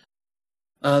October,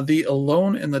 the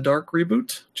Alone in the Dark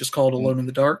reboot, just called Alone in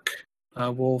the Dark,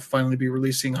 will finally be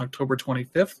releasing October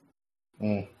 25th.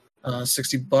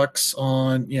 $60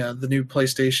 on the new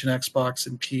PlayStation, Xbox,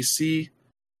 and PC.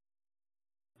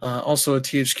 Also a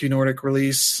THQ Nordic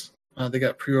release. They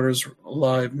got pre-orders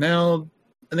live now,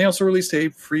 and they also released a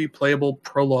free playable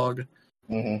prologue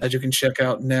that you can check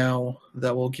out now.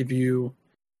 That will give you,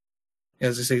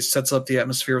 as I say, sets up the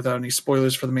atmosphere without any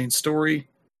spoilers for the main story.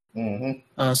 So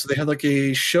they had like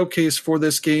a showcase for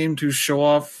this game to show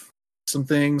off some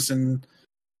things and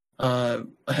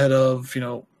ahead of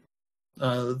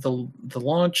the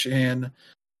launch, and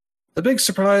the big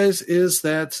surprise is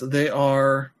that they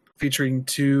are featuring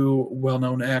two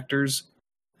well-known actors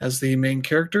as the main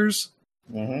characters.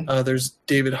 There's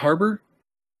David Harbour,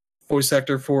 voice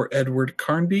actor for Edward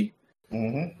Carnby,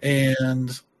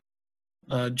 and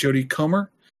Jodie Comer,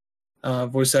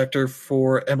 voice actor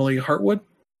for Emily Hartwood.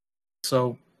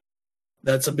 So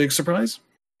that's a big surprise.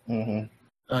 You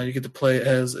get to play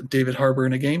as David Harbour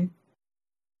in a game.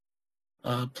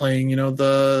 Playing,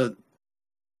 the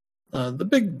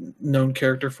big known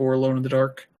character for Alone in the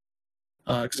Dark.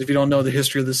 Because if you don't know the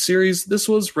history of the series, this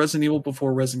was Resident Evil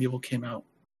before Resident Evil came out.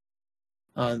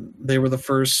 They were the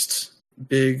first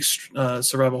big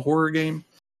survival horror game,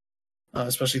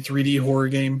 especially 3D horror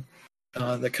game,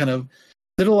 that kind of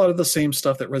did a lot of the same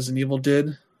stuff that Resident Evil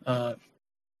did, a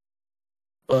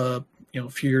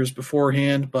few years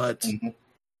beforehand. But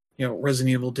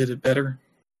Resident Evil did it better,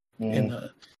 and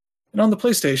on the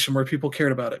PlayStation where people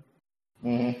cared about it.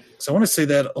 So I want to say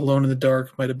that Alone in the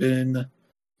Dark might have been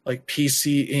like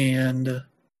PC and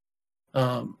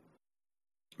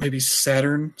maybe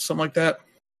Saturn, something like that.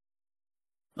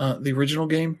 The original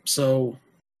game. So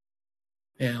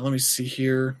yeah, let me see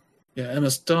here. Yeah,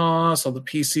 MS-DOS, all the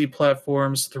PC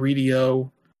platforms,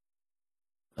 3DO.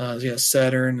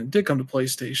 Saturn. It did come to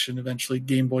PlayStation eventually,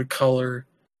 Game Boy Color.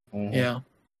 Yeah.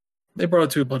 They brought it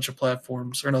to a bunch of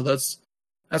platforms. Or no, that's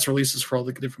releases for all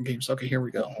the different games. Okay, here we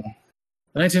go.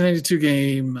 The 1992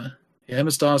 game,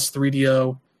 MS-DOS,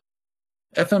 3DO,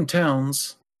 FM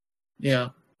Towns,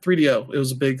 3DO. It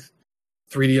was a big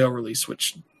 3DO release,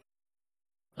 which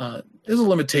is a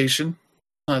limitation.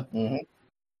 But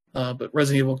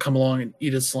Resident Evil come along and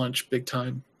eat its lunch big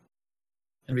time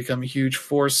and become a huge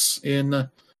force in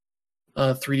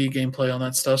 3D gameplay on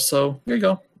that stuff. So there you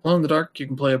go. Alone in the Dark, you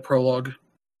can play a prologue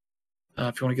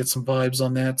if you want to get some vibes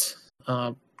on that.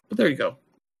 But there you go.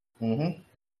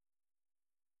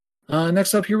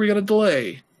 Next up here, we got a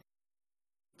delay.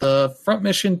 The Front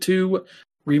Mission 2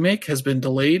 remake has been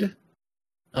delayed. It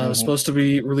was supposed to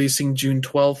be releasing June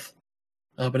 12th,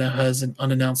 but now has an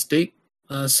unannounced date.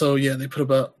 They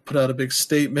put out a big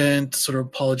statement sort of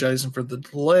apologizing for the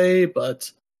delay,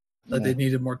 but they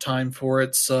needed more time for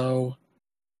it. So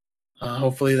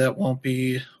hopefully that won't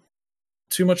be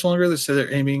too much longer. They say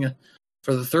they're aiming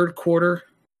for the third quarter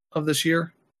of this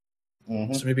year.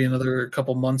 So maybe another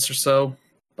couple months or so.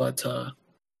 But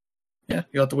you'll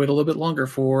have to wait a little bit longer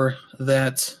for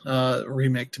that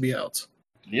remake to be out.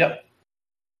 Yep.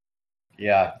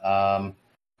 Yeah.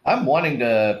 I'm wanting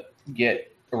to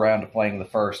get around to playing the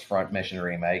first Front Mission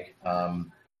remake. I've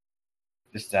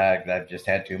just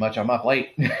had too much on my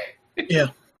plate. Yeah.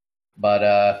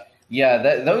 But Yeah,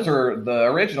 those are the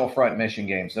original Front Mission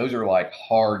games. Those are like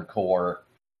hardcore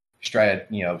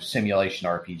simulation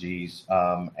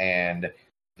RPGs, and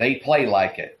they play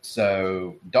like it.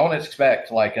 So don't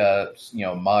expect like a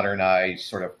modernized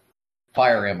sort of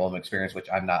Fire Emblem experience, which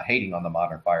I'm not hating on the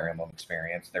modern Fire Emblem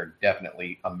experience. They're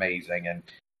definitely amazing and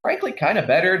frankly kind of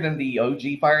better than the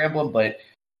OG Fire Emblem, but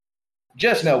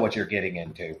just know what you're getting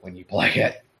into when you play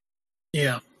it.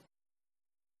 Yeah.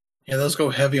 Yeah, those go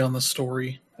heavy on the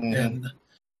story and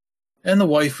the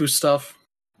waifu stuff.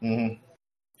 In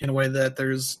a way that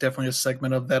there's definitely a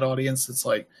segment of that audience that's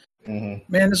like, man,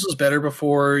 this was better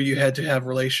before you had to have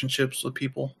relationships with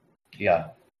people. Yeah.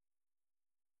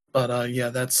 But yeah,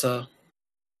 that's a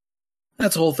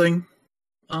whole thing.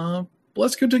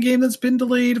 Let's go to a game that's been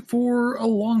delayed for a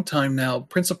long time now.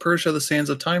 Prince of Persia: The Sands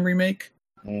of Time remake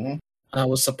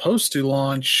was supposed to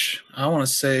launch, I want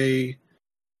to say,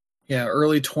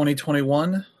 early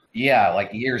 2021. Yeah,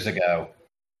 like years ago.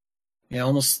 Yeah,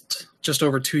 almost just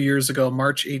over 2 years ago,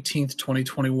 March 18th,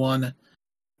 2021.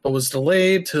 But was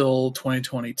delayed till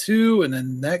 2022, and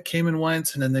then that came and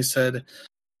went, and then they said,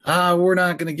 we're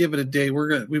not going to give it a date.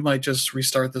 We might just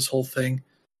restart this whole thing.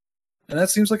 And that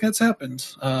seems like that's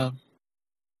happened.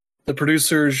 The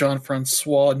producer,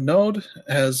 Jean-Francois Node,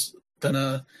 has done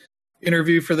a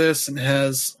interview for this and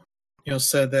has,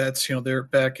 said that, they're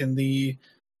back in the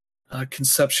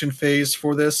conception phase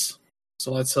for this.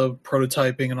 So lots of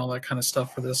prototyping and all that kind of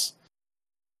stuff for this.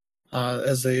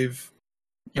 As they've,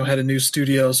 had a new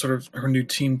studio, sort of her new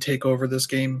team take over this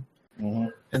game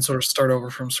and sort of start over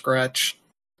from scratch.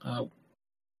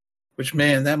 Which,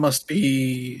 man, that must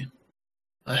be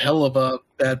a hell of a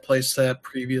bad place that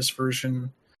previous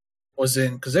version was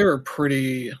in, because they were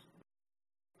pretty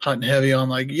hot and heavy on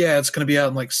like, it's going to be out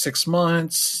in like 6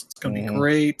 months. It's going to be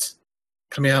great.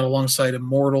 Coming out alongside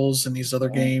Immortals and these other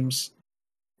games.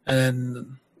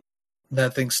 And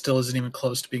that thing still isn't even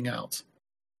close to being out.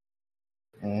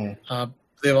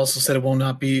 They've also said it will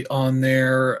not be on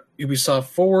their Ubisoft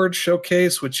Forward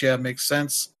showcase, which, makes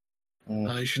sense.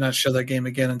 You should not show that game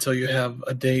again until you have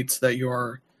a date that you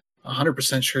are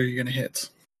 100% sure you're going to hit.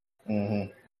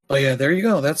 But yeah, there you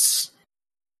go. That's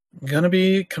going to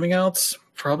be coming out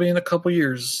probably in a couple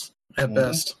years at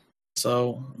best.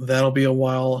 So that'll be a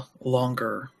while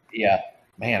longer. Yeah.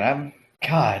 Man,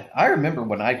 I remember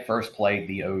when I first played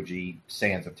the OG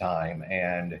Sands of Time,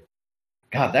 and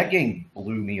God, that game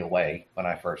blew me away when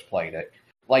I first played it.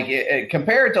 Like, it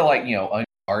compared to like,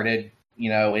 Uncharted,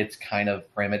 it's kind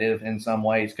of primitive in some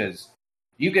ways, because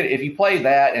if you play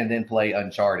that and then play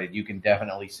Uncharted, you can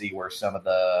definitely see where some of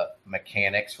the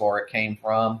mechanics for it came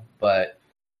from. But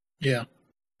yeah,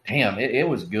 damn, it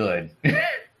was good.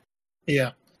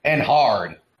 Yeah, and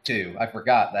hard too. I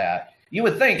forgot that. You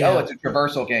would think, it's a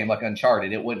traversal game like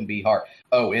Uncharted, it wouldn't be hard.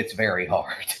 Oh, it's very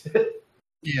hard.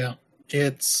 Yeah,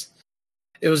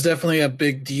 it was definitely a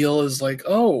big deal. Is like,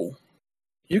 oh,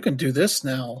 you can do this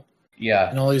now. Yeah,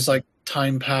 and all these like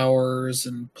time powers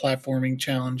and platforming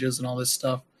challenges and all this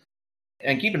stuff.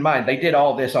 And keep in mind, they did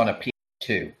all this on a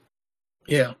PS2.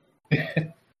 Yeah.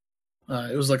 It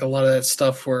was like a lot of that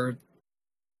stuff where,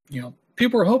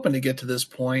 people were hoping to get to this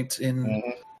point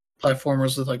in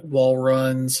platformers with like wall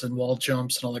runs and wall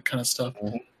jumps and all that kind of stuff.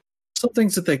 Some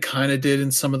things that they kind of did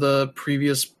in some of the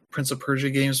previous Prince of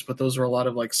Persia games, but those were a lot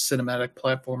of like cinematic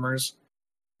platformers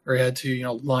where you had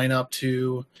to, line up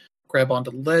to grab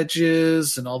onto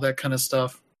ledges and all that kind of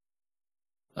stuff.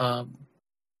 It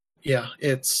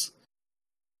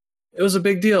was a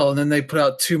big deal. And then they put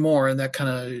out 2 more and that kind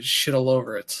of shit all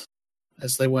over it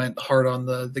as they went hard on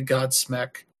the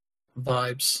Godsmack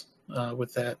vibes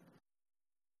with that,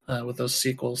 with those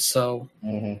sequels. So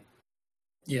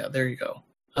yeah, there you go.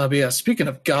 But yeah, speaking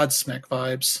of Godsmack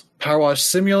vibes, Power Wash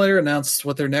Simulator announced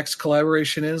what their next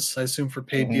collaboration is, I assume for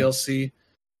paid DLC.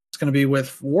 It's going to be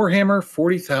with Warhammer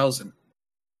 40,000.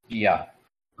 Yeah.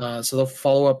 So they'll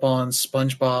follow up on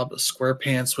SpongeBob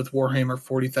SquarePants with Warhammer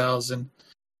 40,000.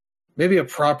 Maybe a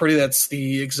property that's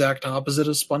the exact opposite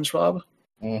of SpongeBob.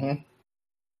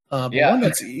 But one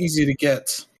that's easy to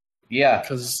get. Yeah.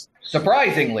 Because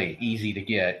surprisingly easy to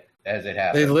get, as it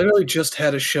happens. They literally just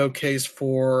had a showcase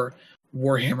for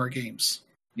Warhammer games.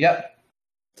 Yep.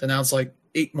 To announce like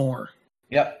 8 more.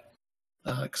 Yep.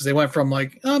 Because they went from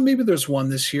like, maybe there's one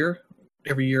this year,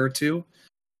 every year or two,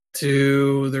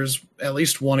 to there's at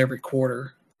least one every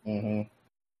quarter.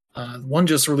 One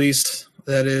just released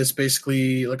that is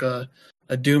basically like a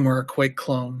Doom or a Quake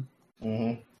clone.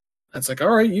 It's like,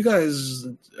 all right, you guys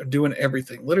are doing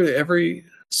everything. Literally every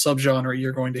subgenre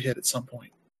you're going to hit at some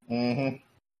point.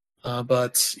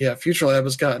 But yeah, Future Lab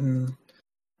has gotten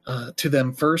to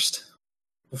them first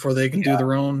before they can do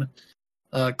their own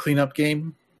cleanup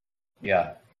game.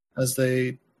 Yeah. As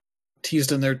they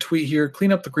teased in their tweet here,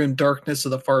 clean up the grim darkness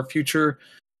of the far future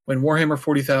when Warhammer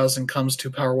 40,000 comes to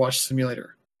Power Wash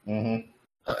Simulator. Mm-hmm.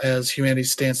 As humanity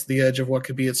stands at the edge of what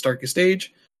could be its darkest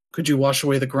age, could you wash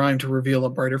away the grime to reveal a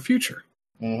brighter future?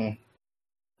 Mm-hmm.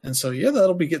 And so, yeah,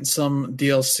 that'll be getting some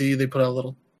DLC. They put out a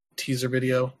little teaser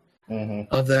video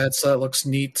of that, so that looks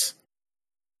neat.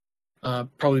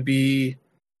 Probably be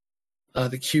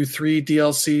the Q3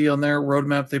 DLC on their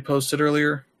roadmap they posted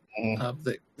earlier.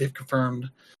 They've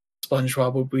confirmed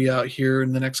SpongeBob will be out here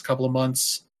in the next couple of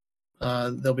months.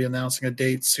 They'll be announcing a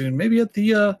date soon, maybe at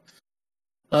the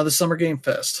Summer Game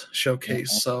Fest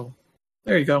showcase. So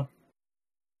there you go.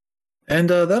 And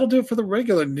that'll do it for the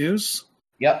regular news.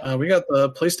 Yep. We got the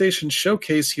PlayStation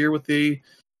Showcase here with a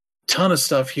ton of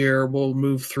stuff here. We'll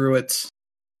move through it,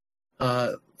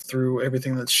 through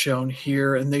everything that's shown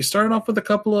here. And they started off with a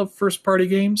couple of first-party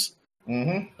games.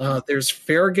 There's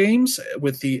Fair Games,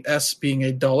 with the S being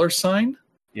a $sign.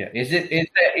 Yeah. Is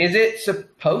it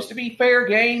supposed to be Fair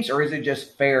Games, or is it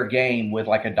just Fair Game with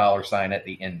like a $sign at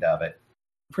the end of it?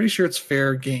 I'm pretty sure it's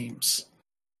Fair Games,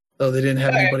 though they didn't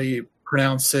have anybody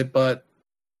pronounce it. But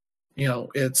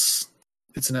it's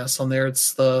an S on there.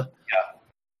 It's the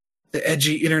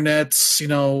edgy internet.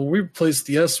 We replaced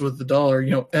the S with the dollar.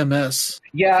 MS.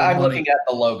 Yeah, I'm looking at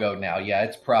the logo now. Yeah,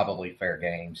 it's probably Fair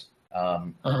Games.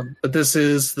 But this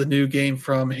is the new game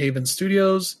from Haven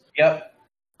Studios. Yep.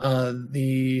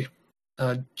 The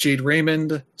Jade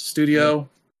Raymond studio.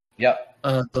 Yep.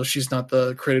 Though she's not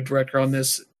the creative director on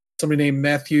this. Somebody named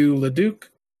Matthew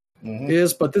Leduc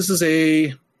is, but this is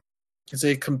a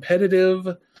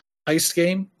competitive heist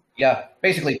game. Yeah,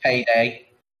 basically Payday.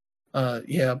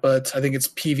 Yeah, but I think it's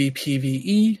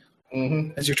PvPvE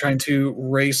as you're trying to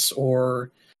race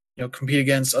or compete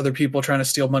against other people trying to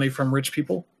steal money from rich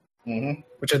people.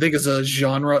 Which I think is a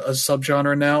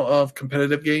subgenre now of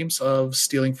competitive games, of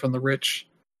stealing from the rich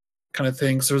kind of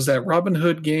thing. So there was that Robin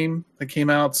Hood game that came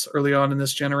out early on in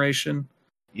this generation.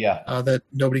 Yeah. That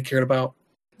nobody cared about.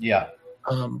 Yeah.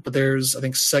 But I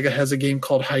think Sega has a game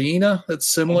called Hyena that's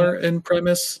similar in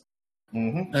premise.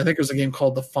 And I think there's a game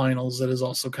called The Finals that is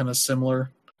also kind of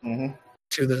similar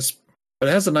to this. But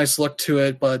it has a nice look to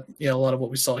it, but a lot of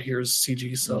what we saw here is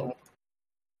CG, so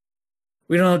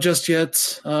we don't know just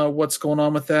yet what's going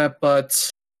on with that. But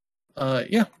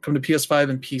come to PS5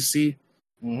 and PC.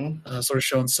 Sort of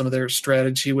showing some of their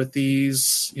strategy with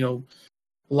these,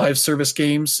 live service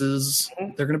games is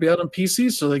they're going to be out on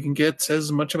PC so they can get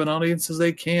as much of an audience as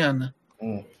they can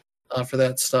for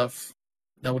that stuff.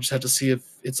 Now we'll just have to see if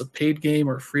it's a paid game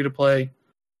or free to play,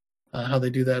 how they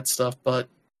do that stuff. But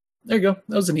there you go.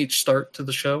 That was a neat start to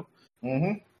the show.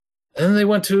 And then they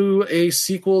went to a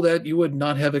sequel that you would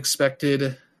not have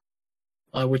expected,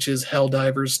 which is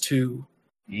Helldivers 2.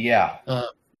 Yeah.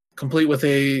 Complete with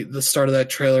the start of that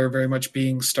trailer very much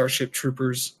being Starship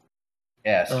Troopers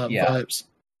vibes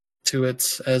to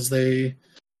it, as they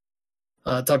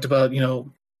talked about,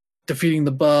 defeating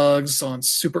the bugs on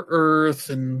Super Earth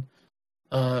and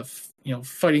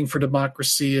fighting for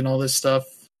democracy and all this stuff.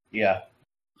 Yeah.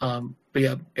 But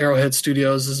yeah, Arrowhead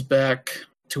Studios is back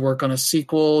to work on a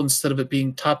sequel instead of it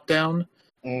being top down.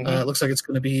 It looks like it's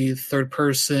going to be third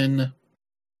person,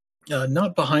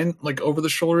 not behind, like over the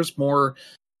shoulders, more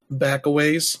back a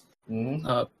ways.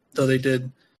 Though they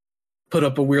did put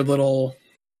up a weird little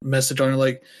message on it,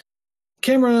 like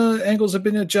camera angles have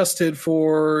been adjusted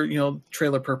for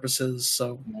trailer purposes.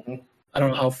 So I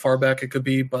don't know how far back it could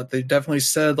be, but they definitely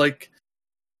said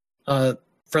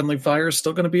friendly fire is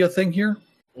still going to be a thing here.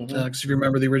 Because if you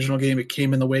remember the original game, it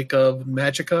came in the wake of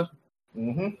Magicka,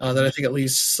 that I think at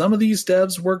least some of these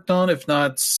devs worked on. If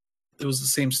not, it was the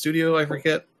same studio, I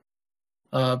forget.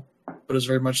 But it was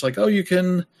very much like, you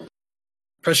can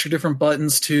press your different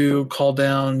buttons to call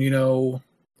down,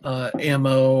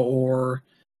 ammo or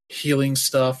healing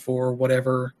stuff or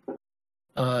whatever.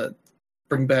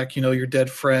 Bring back, your dead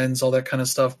friends, all that kind of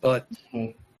stuff. But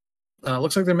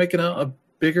looks like they're making a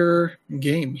bigger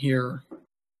game here.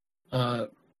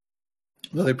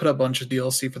 They put up a bunch of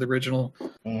DLC for the original,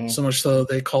 so much so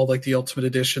they called the Ultimate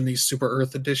Edition the Super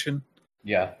Earth Edition.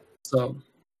 Yeah. So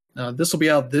this will be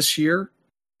out this year,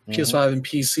 PS5 and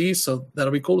PC, so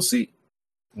that'll be cool to see.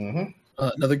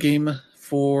 Another game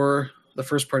for the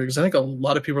first party, because I think a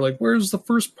lot of people are like, where's the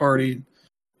first party?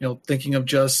 Thinking of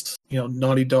just,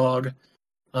 Naughty Dog,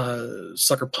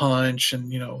 Sucker Punch,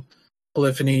 and,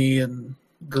 Polyphony and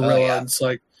Guerrilla. And it's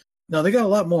like, no, they got a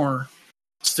lot more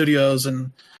studios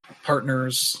and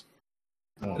partners.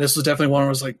 This was definitely one where I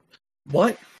was like,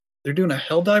 what? They're doing a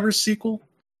Helldivers sequel?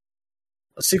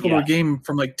 A sequel to a game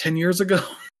from 10 years ago?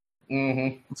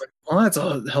 It's like, Well, that's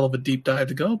a hell of a deep dive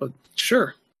to go, but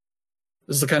sure.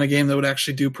 This is the kind of game that would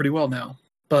actually do pretty well now.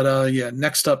 But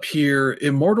next up here,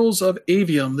 Immortals of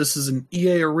Avium. This is an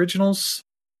EA Originals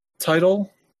title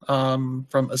from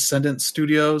Ascendant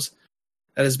Studios.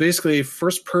 That is basically a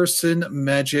first-person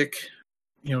magic,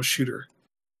 shooter.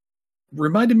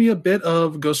 Reminded me a bit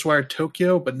of Ghostwire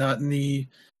Tokyo, but not in the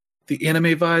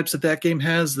anime vibes that game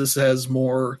has. This has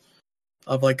more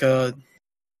of like a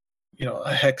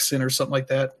Hexen or something like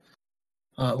that.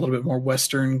 A little bit more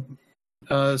Western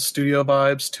studio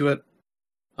vibes to it,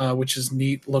 which is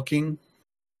neat looking.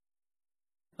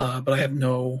 But I have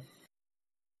no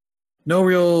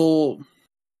real,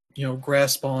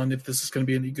 grasp on if this is going to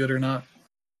be any good or not.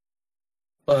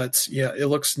 But yeah, it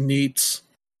looks neat.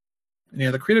 And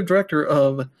yeah, the creative director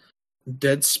of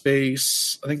Dead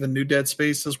Space, I think the new Dead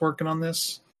Space is working on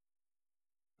this.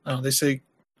 They say,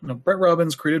 Brett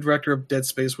Robbins, creative director of Dead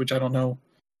Space, which I don't know.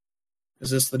 Is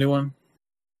this the new one?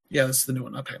 Yeah, this is the new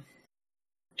one. Okay.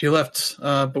 He left,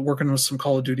 but working with some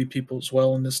Call of Duty people as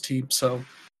well in this team. So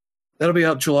that'll be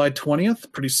out July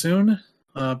 20th, pretty soon.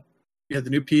 The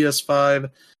new PS5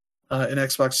 and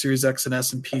Xbox Series X and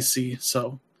S and PC.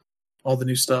 So all the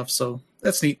new stuff. So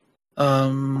that's neat.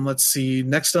 Let's see.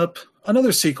 Next up,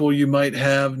 another sequel you might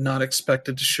have not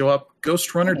expected to show up,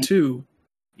 Ghost Runner 2.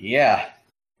 Yeah.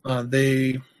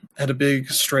 They had a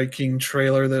big striking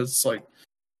trailer that's like,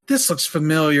 this looks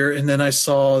familiar, and then I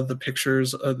saw the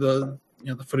pictures of the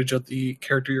footage of the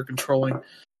character you're controlling.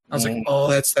 I was like, oh,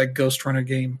 that's that Ghost Runner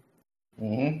game.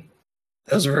 Mm-hmm.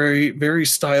 That was a very, very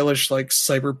stylish, like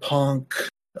cyberpunk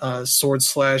sword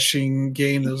slashing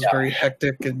game that was very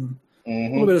hectic and a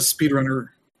little bit of speedrunner,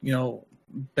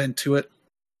 bent to it.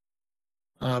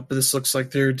 But this looks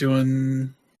like they're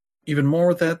doing even more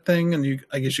with that thing, and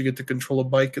I guess you get to control a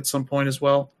bike at some point as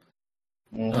well.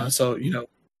 So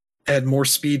add more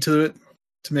speed to it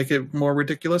to make it more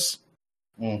ridiculous.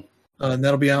 And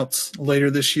that'll be out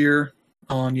later this year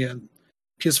on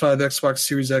PS5, Xbox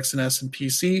Series X and S, and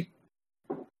PC.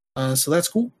 So that's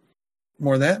cool.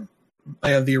 More of that. I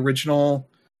have the original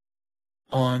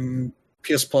on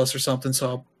PS Plus or something, so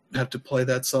I'll have to play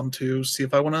that some to see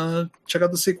if I want to check out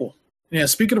the sequel. Yeah,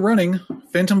 speaking of running,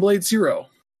 Phantom Blade Zero.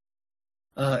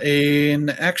 An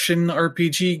action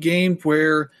RPG game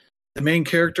where the main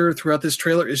character throughout this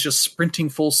trailer is just sprinting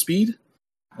full speed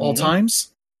all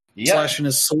times, slashing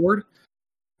his sword,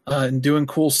 and doing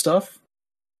cool stuff.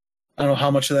 I don't know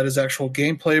how much of that is actual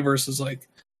gameplay versus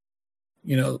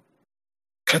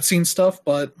cutscene stuff,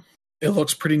 but it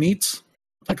looks pretty neat.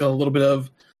 Like a little bit of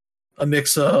a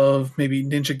mix of maybe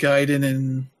Ninja Gaiden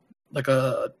and like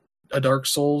a Dark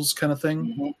Souls kind of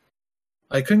thing.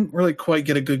 I couldn't really quite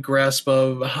get a good grasp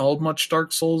of how much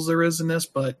Dark Souls there is in this,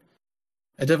 but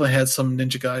I definitely had some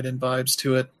Ninja Gaiden vibes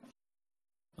to it.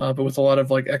 But with a lot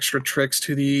of like extra tricks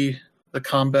to the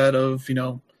combat of,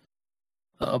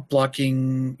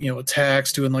 blocking,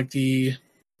 attacks, doing like the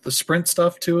sprint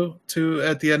stuff to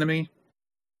at the enemy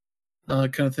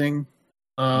kind of thing.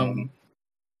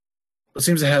 It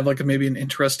seems to have like maybe an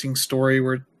interesting story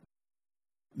where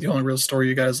the only real story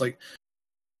you got is like,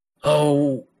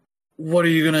 oh, what are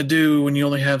you going to do when you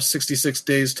only have 66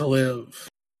 days to live?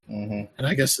 And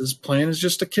I guess his plan is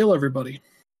just to kill everybody.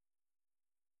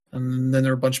 And then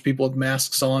there are a bunch of people with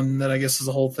masks on that I guess is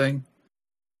the whole thing.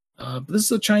 But this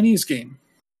is a Chinese game.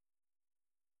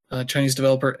 Chinese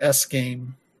developer S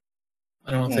Game.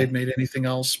 I don't know if they've made anything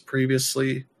else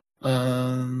previously.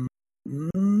 Not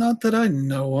that I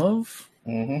know of.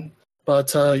 But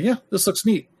this looks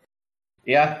neat.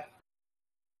 Yeah.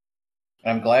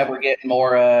 I'm glad we're getting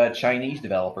more Chinese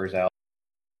developers out.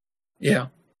 Yeah.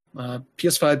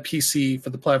 PS5, PC for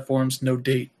the platforms, no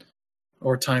date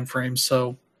or time frame.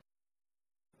 So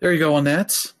there you go on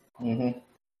that.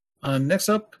 Next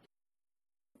up,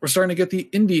 we're starting to get the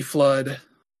indie flood,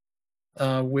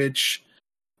 which,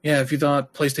 if you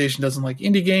thought PlayStation doesn't like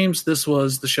indie games, this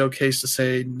was the showcase to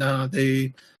say, nah,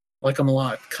 they like them a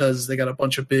lot because they got a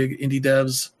bunch of big indie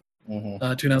devs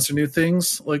to announce their new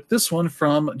things, like this one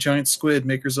from Giant Squid,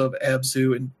 makers of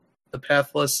Abzu and The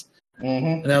Pathless.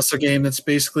 Announced a game that's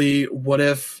basically what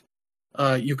if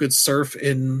you could surf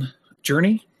in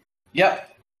Journey. Yep.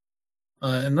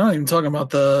 And not even talking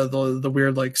about the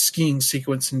weird like skiing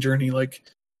sequence in Journey, like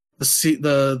the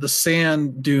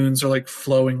sand dunes are like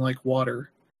flowing like water,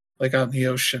 like out in the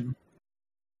ocean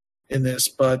in this.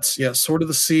 But yeah, Sword of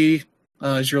the Sea,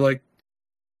 as you're like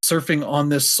surfing on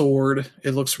this sword,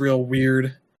 it looks real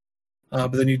weird.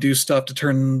 But then you do stuff to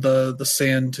turn the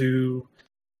sand to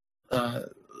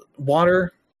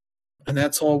water, and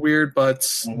that's all weird, but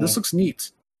this looks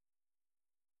neat.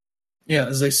 Yeah,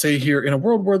 as they say here, in a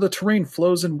world where the terrain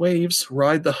flows in waves,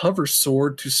 ride the hover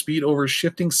sword to speed over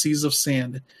shifting seas of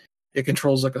sand. It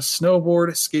controls like a snowboard,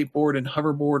 skateboard, and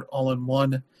hoverboard all in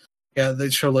one. Yeah, they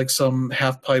show like some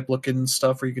half pipe looking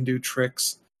stuff where you can do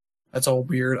tricks. That's all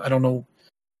weird. I don't know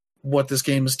what this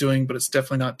game is doing, but it's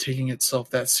definitely not taking itself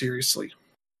that seriously.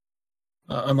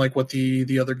 Unlike what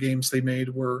the other games they made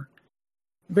were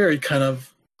very kind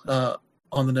of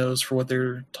on the nose for what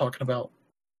they're talking about.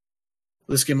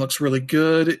 This game looks really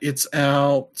good. It's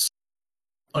out.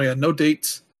 Oh yeah, no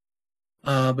dates,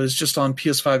 but it's just on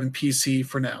PS5 and PC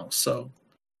for now. So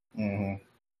there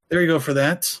you go for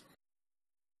that.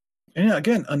 And yeah,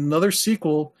 again, another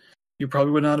sequel you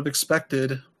probably would not have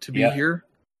expected to be here.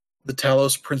 The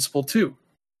Talos Principle 2.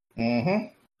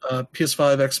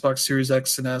 PS5, Xbox Series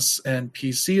X and S, and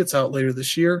PC. It's out later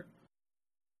this year.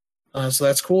 So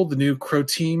that's cool. The new Crow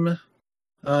Team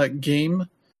game.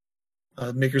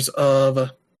 Makers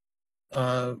of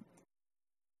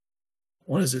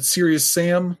what is it? Serious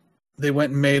Sam. They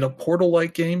went and made a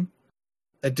Portal-like game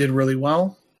that did really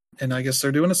well, and I guess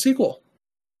they're doing a sequel.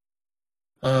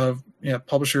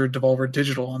 Publisher Devolver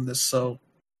Digital on this, so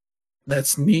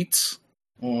that's neat.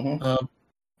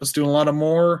 Was doing a lot of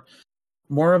more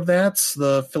of that.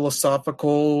 The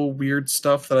philosophical, weird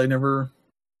stuff that I never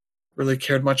really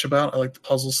cared much about. I like the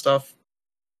puzzle stuff,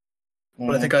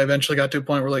 but I think I eventually got to a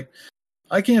point where like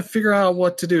I can't figure out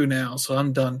what to do now, so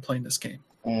I'm done playing this game.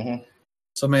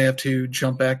 So I may have to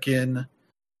jump back in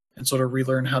and sort of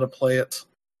relearn how to play it,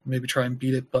 maybe try and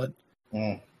beat it, but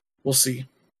we'll see.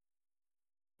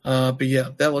 But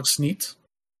yeah, that looks neat.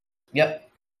 Yep.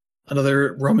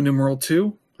 Another Roman numeral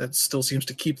 2 that still seems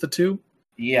to keep the 2.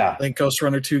 Yeah. I think Ghost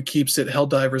Runner 2 keeps it.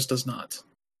 Helldivers does not.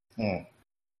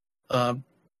 But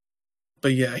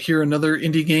yeah, here another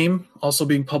indie game also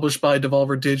being published by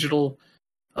Devolver Digital.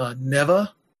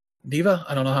 Neva.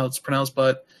 I don't know how it's pronounced,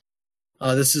 but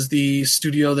this is the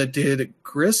studio that did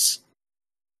Gris.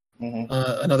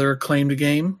 Another acclaimed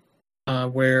game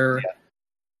where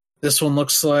this one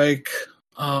looks like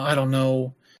I don't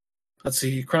know. Let's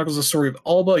see. Chronicles the story of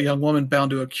Alba, a young woman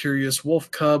bound to a curious wolf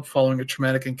cub following a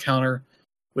traumatic encounter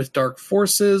with dark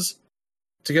forces.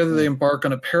 Together they embark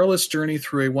on a perilous journey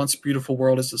through a once beautiful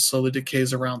world as it slowly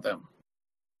decays around them.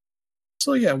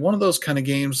 So yeah, one of those kind of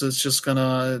games that's just going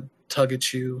to tug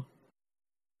at you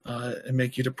and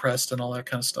make you depressed and all that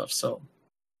kind of stuff. So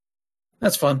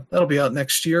that's fun. That'll be out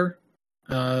next year.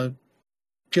 PS5,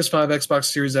 Xbox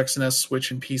Series X and S,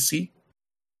 Switch, and PC.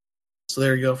 So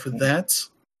there you go for that.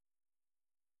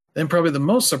 Then probably the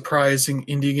most surprising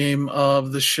indie game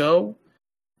of the show,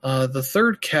 the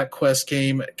third Cat Quest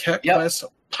game, Cat Quest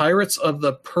Pirates of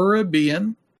the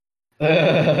Caribbean.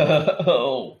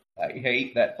 Oh, I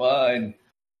hate that one.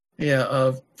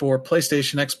 Yeah, for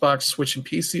PlayStation, Xbox, Switch, and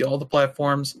PC, all the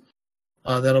platforms.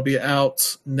 That'll be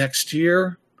out next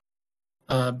year.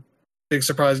 Big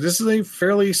surprise. This is a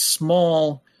fairly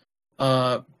small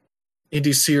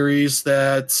indie series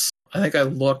that I think I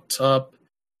looked up.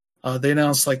 They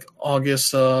announced like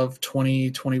August of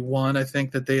 2021, I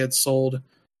think, that they had sold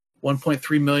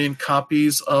 1.3 million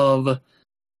copies of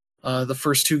the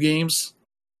first 2 games.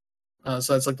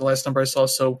 So that's like the last number I saw.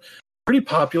 So pretty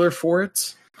popular for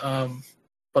it,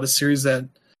 but a series that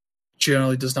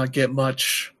generally does not get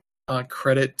much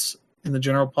credit in the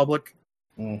general public,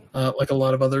 like a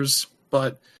lot of others.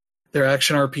 But they're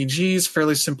action RPGs,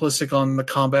 fairly simplistic on the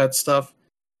combat stuff.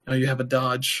 You have a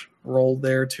dodge roll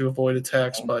there to avoid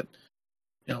attacks, but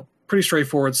pretty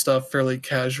straightforward stuff, fairly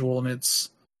casual in its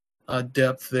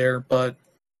depth there, but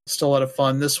still a lot of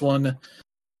fun. This one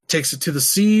takes it to the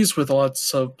seas with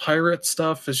lots of pirate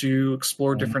stuff as you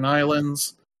explore different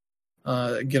islands,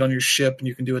 get on your ship, and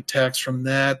you can do attacks from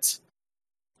that,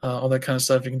 all that kind of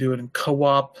stuff. You can do it in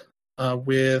co-op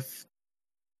with,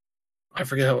 I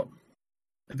forget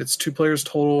if it's 2 players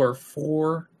total or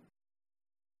 4.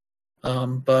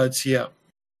 But yeah,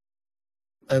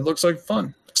 it looks like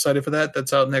fun. Excited for that.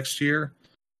 That's out next year.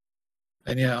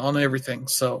 And yeah, on everything.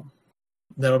 So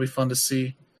that'll be fun to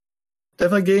see.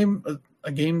 Definitely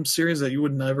a game series that you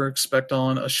would never expect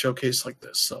on a showcase like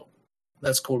this. So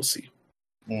that's cool to see.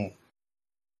 And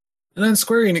then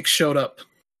Square Enix showed up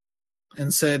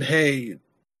and said, "Hey,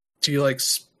 do you like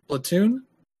Splatoon?"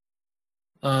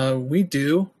 We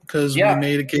do, because we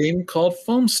made a game called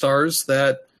Foam Stars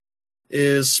that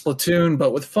is Splatoon,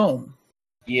 but with foam.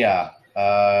 Yeah.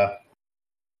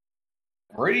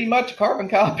 Pretty much a carbon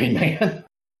copy, man.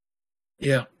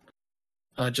 Yeah.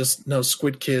 Just no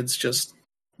Squid Kids, just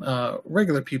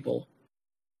regular people.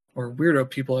 Or weirdo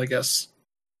people, I guess.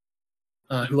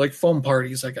 Who like foam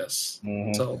parties, I guess.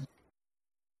 So,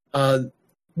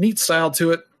 neat style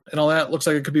to it. and all that. Looks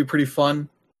like it could be pretty fun.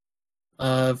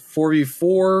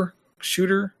 4v4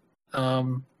 shooter.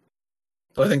 But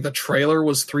I think the trailer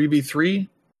was 3v3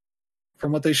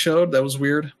 from what they showed. That was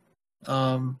weird.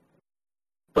 But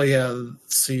yeah,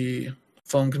 let's see.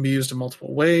 Foam can be used in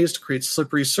multiple ways to create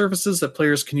slippery surfaces that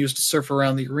players can use to surf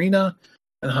around the arena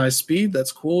at high speed.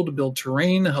 That's cool. To build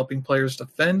terrain, helping players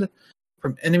defend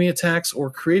from enemy attacks, or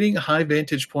creating high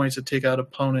vantage points to take out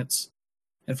opponents.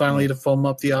 And finally, to foam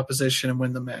up the opposition and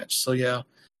win the match. So yeah,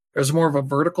 there's more of a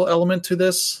vertical element to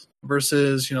this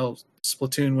versus,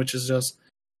 Splatoon, which is just,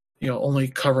 only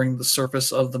covering the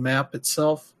surface of the map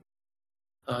itself.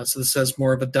 So this has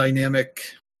more of a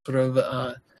dynamic sort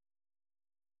of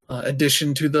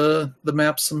addition to the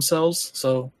maps themselves.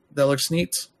 So that looks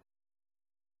neat.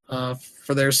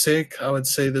 For their sake, I would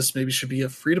say this maybe should be a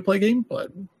free-to-play game,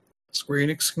 but Square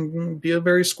Enix can be a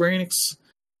very Square Enix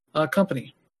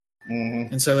company.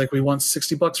 Mm-hmm. And say, like, we want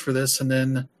 $60 for this, and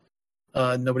then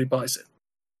nobody buys it.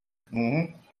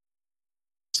 Mm-hmm.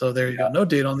 So there you go. No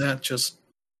date on that. Just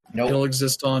it'll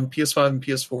exist on PS5 and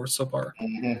PS4 so far.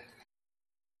 Mm-hmm.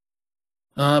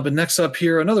 But next up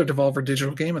here, another Devolver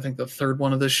Digital game. I think the third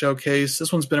one of this showcase.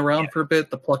 This one's been around for a bit.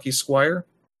 The Plucky Squire.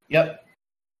 Yep.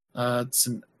 It's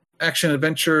an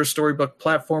action-adventure storybook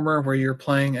platformer where you're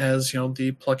playing as,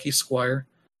 the Plucky Squire,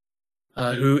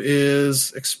 who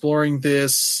is exploring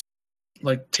this,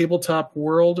 like, tabletop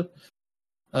world,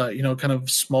 kind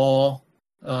of small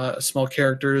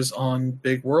characters on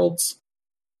big worlds,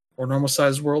 or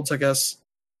normal-sized worlds, I guess.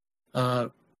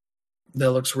 That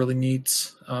looks really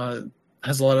neat.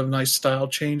 Has a lot of nice style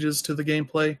changes to the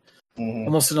gameplay,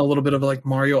 almost in a little bit of like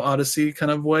Mario Odyssey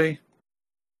kind of way,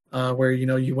 where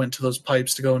you went to those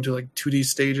pipes to go into like 2D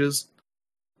stages,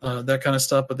 that kind of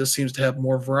stuff. But this seems to have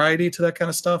more variety to that kind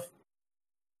of stuff.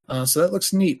 So that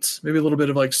looks neat. Maybe a little bit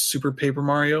of like Super Paper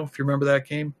Mario, if you remember that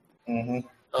game. The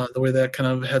way that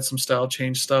kind of had some style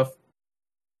change stuff.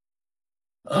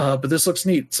 But this looks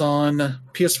neat. It's on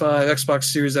PS5, Xbox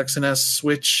Series X and S,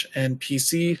 Switch, and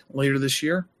PC later this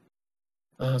year.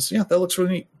 So yeah, that looks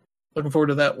really neat. Looking forward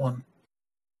to that one.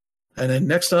 And then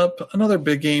next up, another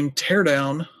big game,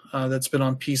 Teardown, that's been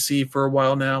on PC for a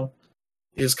while now,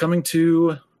 is coming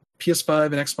to PS5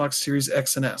 and Xbox Series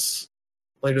X and S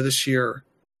later this year.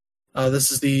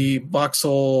 This is the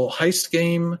voxel heist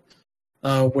game,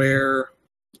 where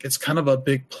it's kind of a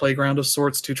big playground of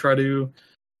sorts to try to,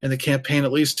 in the campaign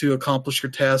at least, to accomplish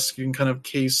your task. You can kind of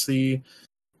case the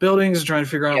buildings and try to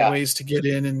figure out ways to get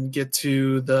in and get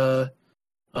to the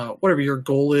whatever your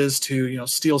goal is, to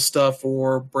steal stuff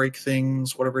or break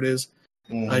things, whatever it is.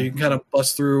 You can kind of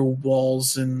bust through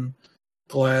walls and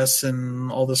glass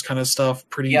and all this kind of stuff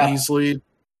pretty easily.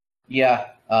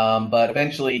 But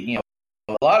eventually,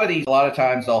 a lot of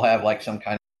times they'll have like some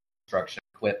kind of construction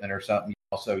equipment or something you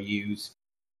also use.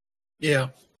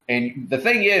 And the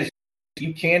thing is,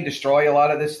 you can destroy a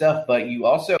lot of this stuff, but you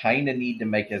also kind of need to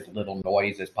make as little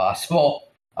noise as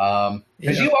possible,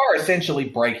 because you are essentially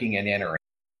breaking and entering.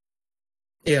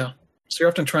 So you're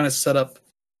often trying to set up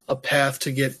a path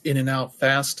to get in and out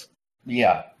fast.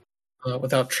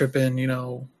 Without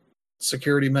tripping,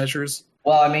 security measures.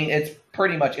 Well, I mean, it's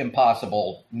pretty much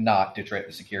impossible not to trip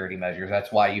the security measures.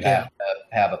 That's why you have to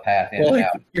have a path in and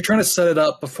out. You're trying to set it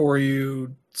up before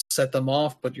you set them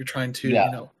off, but you're trying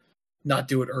to, not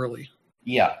do it early.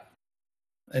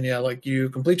 And like you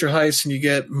complete your heist and you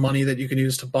get money that you can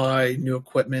use to buy new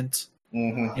equipment,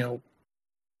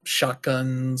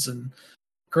 shotguns and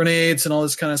grenades and all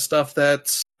this kind of stuff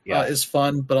that is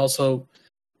fun. But also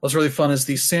what's really fun is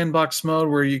the sandbox mode,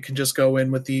 where you can just go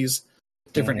in with these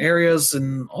different areas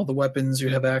and all the weapons you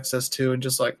have access to, and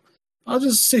just like, I'll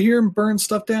just sit here and burn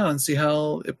stuff down and see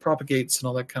how it propagates and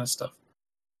all that kind of stuff.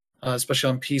 Especially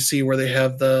on PC, where they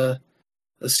have the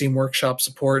Steam Workshop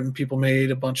support, and people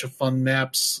made a bunch of fun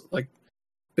maps, like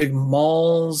big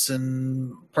malls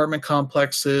and apartment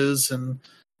complexes and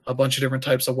a bunch of different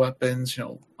types of weapons,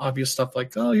 obvious stuff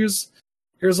like, here's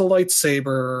a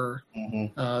lightsaber,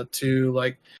 to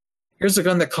like, here's a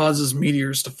gun that causes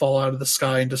meteors to fall out of the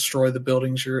sky and destroy the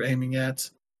buildings you're aiming at.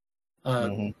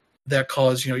 That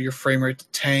cause, your frame rate to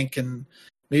tank and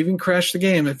maybe even crash the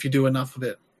game if you do enough of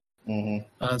it.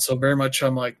 So very much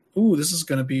I'm like, ooh, this is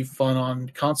going to be fun on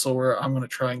console, where I'm going to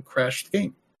try and crash the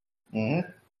game.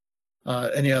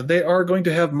 And they are going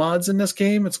to have mods in this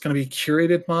game. It's going to be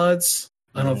curated mods.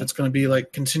 I don't know if it's going to be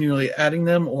like continually adding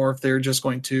them, or if they're just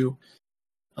going to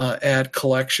add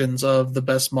collections of the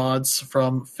best mods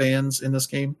from fans in this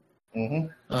game.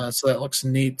 So that looks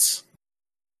neat.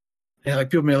 Yeah, like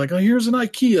people may be like, here's an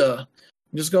IKEA.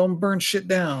 Just go and burn shit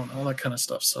down, all that kind of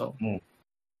stuff. So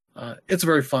it's a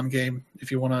very fun game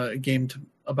if you want a game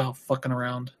about fucking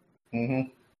around. Mm-hmm.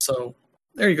 So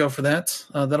there you go for that.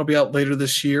 That'll be out later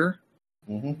this year.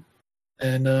 Mm-hmm.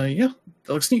 And that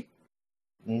looks neat.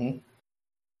 Mm-hmm.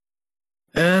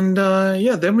 And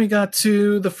then we got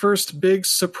to the first big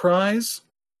surprise.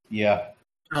 Yeah.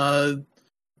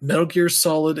 Metal Gear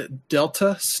Solid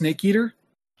Delta Snake Eater.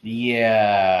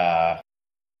 Yeah.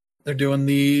 They're doing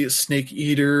the Snake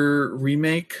Eater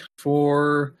remake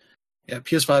for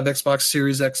PS5, Xbox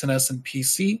Series X and S, and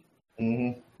PC.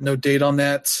 Mm-hmm. No date on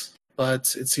that,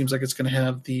 but it seems like it's going to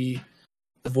have the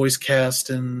voice cast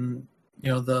and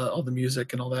all the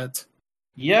music and all that.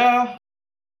 Yeah.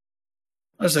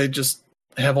 I say just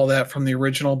have all that from the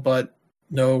original, but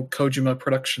no Kojima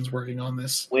Productions working on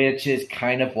this. Which is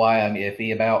kind of why I'm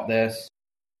iffy about this,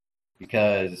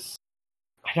 because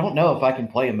I don't know if I can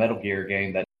play a Metal Gear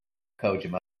game that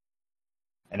Kojima.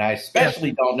 And I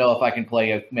especially don't know if I can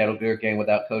play a Metal Gear game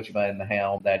without Kojima in the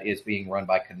helm that is being run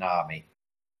by Konami.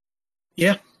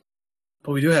 Yeah,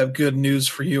 but we do have good news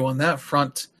for you on that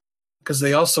front, because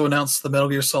they also announced the Metal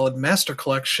Gear Solid Master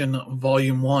Collection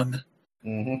Volume 1.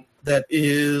 Mm-hmm. That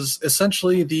is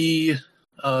essentially the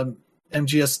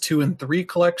MGS 2 and 3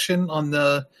 collection on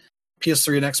the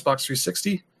PS3 and Xbox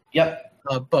 360. Yep.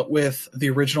 But with the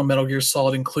original Metal Gear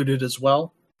Solid included as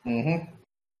well. Mm-hmm.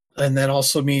 And that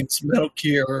also means Metal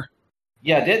Gear.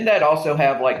 Yeah, didn't that also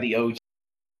have like the OG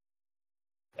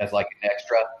as like an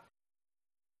extra?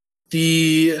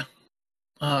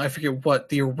 I forget what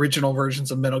the original versions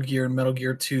of Metal Gear and Metal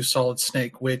Gear 2 Solid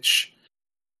Snake, which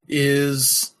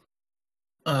is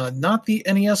not the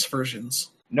NES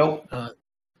versions. Nope.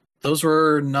 Those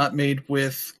were not made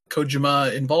with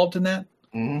Kojima involved in that.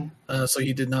 Mm-hmm. So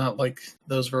he did not like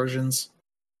those versions.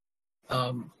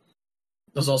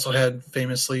 Those also had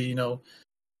famously,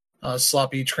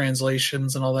 sloppy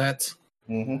translations and all that.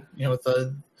 Mm-hmm. With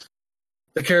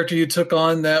the character you took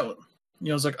on that,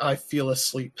 was like, I feel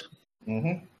asleep.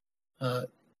 Mm-hmm.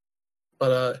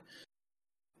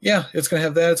 It's going to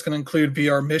have that. It's going to include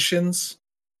VR missions,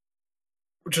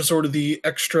 which is sort of the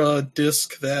extra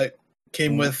disc that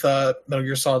came with Metal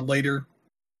Gear Solid later.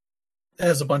 It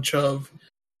has a bunch of,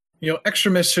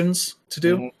 extra missions to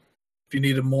do if you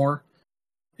needed more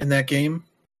in that game.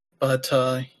 But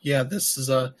this is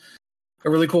a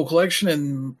really cool collection,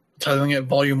 and titling it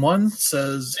Volume 1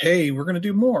 says, hey, we're going to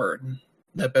do more. And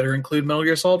that better include Metal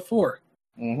Gear Solid 4.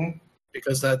 Mm-hmm.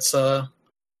 Because that's a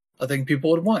thing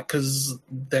people would want, because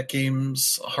that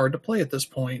game's hard to play at this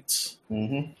point.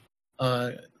 Mm-hmm.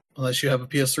 Unless you have a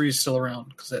PS3 still around.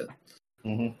 Because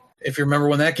mm-hmm. if you remember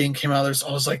when that game came out, there's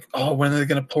always like, oh, when are they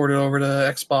going to port it over to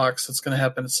Xbox? It's going to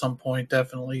happen at some point,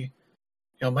 definitely.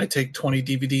 It might take 20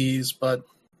 DVDs, but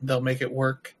they'll make it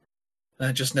work. And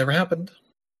it just never happened.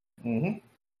 Mm-hmm.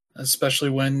 Especially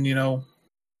when,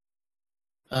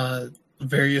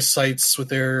 various sites with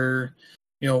their,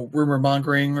 rumor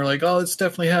mongering are like, oh, it's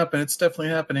definitely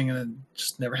happening, and it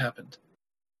just never happened.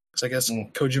 Because I guess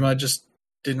Kojima just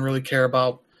didn't really care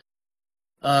about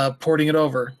porting it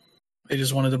over. They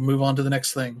just wanted to move on to the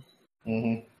next thing.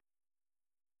 Mm-hmm.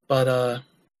 But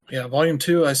Volume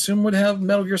 2, I assume, would have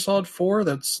Metal Gear Solid 4.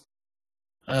 That's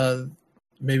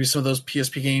maybe some of those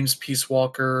PSP games, Peace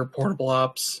Walker, Portable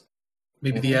Ops,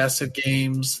 maybe the Acid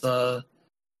games, the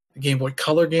Game Boy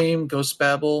Color game, Ghost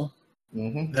Babel.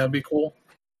 Mm-hmm. That would be cool.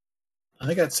 I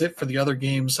think that's it for the other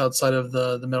games outside of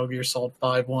the Metal Gear Solid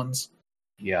 5 ones.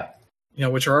 Yeah.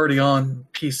 Which are already on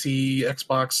PC,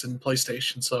 Xbox, and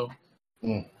PlayStation. So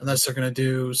unless they're going to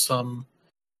do some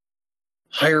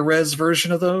higher res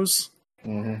version of those,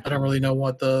 I don't really know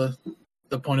what the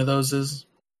point of those is.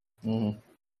 Mm-hmm.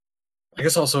 I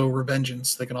guess also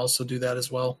Revengeance, they can also do that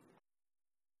as well.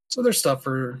 So there's stuff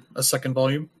for a second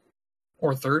volume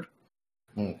or a third,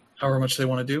 however much they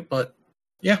want to do. But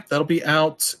yeah, that'll be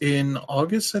out in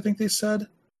August, I think they said.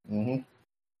 Mm-hmm.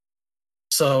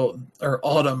 So, or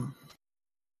autumn.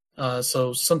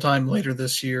 So sometime later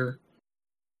this year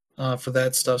for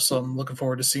that stuff. So I'm looking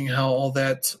forward to seeing how all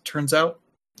that turns out.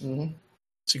 Mm-hmm.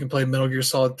 So you can play Metal Gear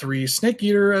Solid 3 Snake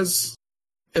Eater as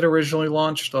it originally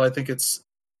launched, though I think it's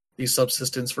the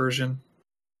Subsistence version.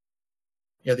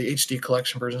 Yeah, the HD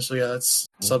collection version. So yeah, that's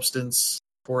Substance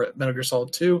for Metal Gear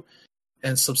Solid 2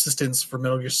 and Subsistence for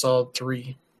Metal Gear Solid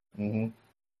 3. Mm-hmm.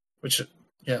 Which,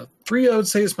 3 I would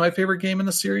say is my favorite game in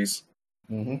the series.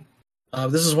 Mm-hmm.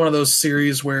 This is one of those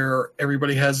series where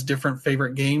everybody has different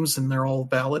favorite games and they're all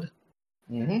valid.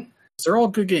 Mm-hmm. They're all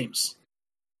good games.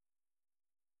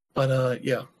 But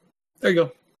there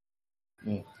you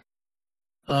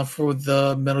go. For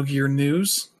the Metal Gear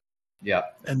news. Yeah.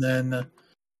 And then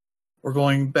we're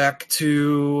going back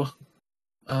to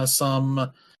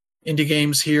some indie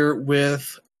games here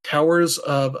with Towers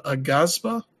of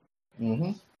Agazba.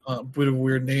 Bit of a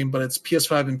weird name, but it's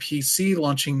PS5 and PC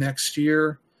launching next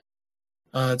year.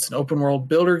 It's an open world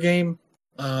builder game.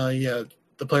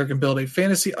 The player can build a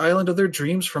fantasy island of their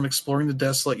dreams, from exploring the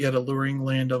desolate yet alluring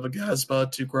land of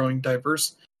Agazba to growing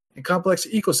diverse and complex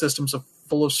ecosystems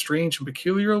full of strange and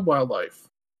peculiar wildlife.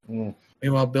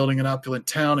 Meanwhile, building an opulent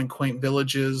town and quaint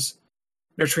villages,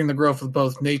 nurturing the growth of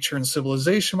both nature and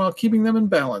civilization while keeping them in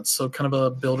balance. So kind of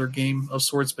a builder game of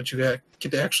sorts, but you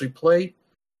get to actually play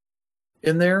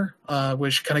in there,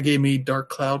 which kind of gave me Dark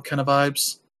Cloud kind of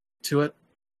vibes to it,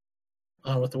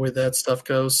 with the way that stuff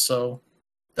goes. So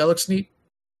that looks neat.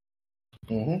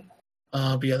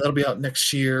 But yeah, that'll be out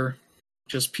next year,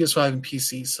 just PS5 and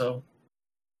PC. So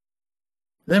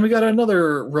then we got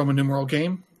another Roman numeral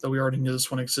game, though we already knew this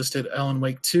one existed, Alan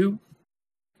Wake 2.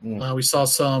 We saw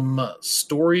some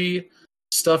story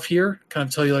stuff here, kind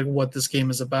of tell you like what this game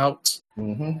is about,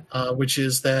 which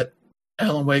is that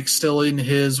Alan Wake's still in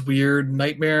his weird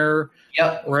nightmare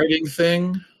writing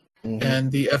thing,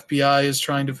 and the FBI is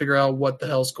trying to figure out what the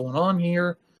hell's going on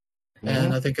here.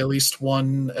 And I think at least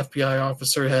one FBI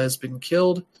officer has been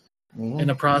killed in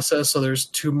the process, so there's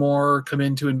 2 more come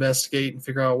in to investigate and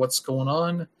figure out what's going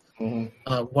on.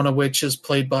 One of which is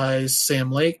played by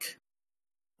Sam Lake,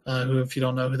 who, if you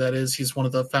don't know who that is, he's one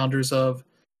of the founders of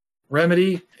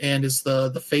Remedy and is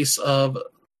the face of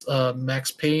Max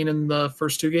Payne in the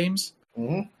first 2 games.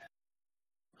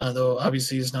 Though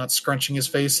obviously he's not scrunching his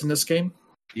face in this game.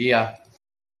 Yeah.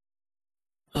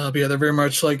 But yeah, they're very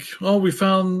much like, oh, we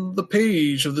found the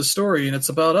page of the story and it's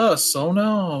about us. Oh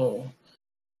no,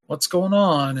 what's going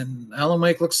on? And Alan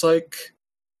Wake looks like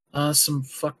some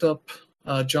fucked up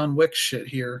John Wick shit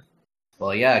here.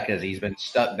 Well, yeah, because he's been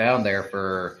stuck down there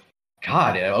for,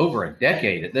 over a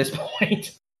decade at this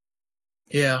point.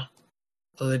 Yeah.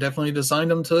 So they definitely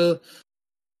designed him to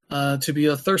be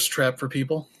a thirst trap for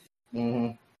people.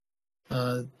 So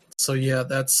yeah,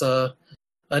 that's a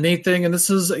neat thing. And this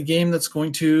is a game that's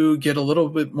going to get a little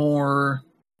bit more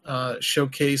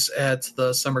showcase at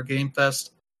the Summer Game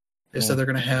Fest. They said they're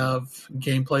going to have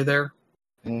gameplay there.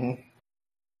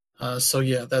 So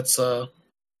yeah, that's the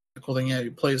cool thing. Yeah,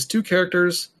 you play as 2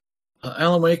 characters,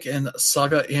 Alan Wake and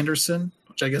Saga Anderson,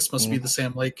 which I guess must be the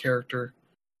Sam Lake character,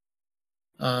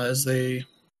 as they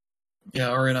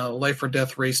are in a life or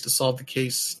death race to solve the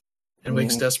case, and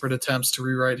Wake's desperate attempts to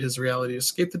rewrite his reality to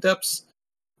escape the depths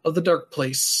of the dark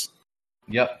place.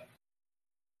 Yep.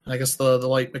 And I guess the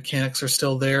light mechanics are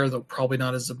still there, though probably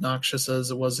not as obnoxious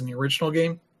as it was in the original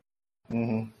game.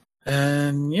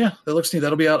 And yeah, that looks neat.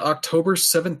 That'll be out October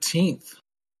 17th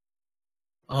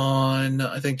on,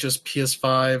 I think, just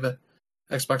PS5,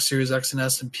 Xbox Series X and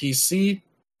S, and PC.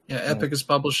 Yeah, Epic is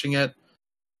publishing it.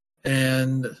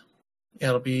 And yeah,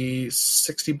 it'll be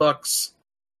 $60,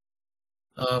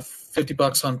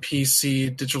 $50 on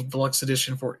PC, Digital Deluxe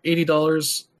Edition for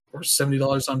 $80 or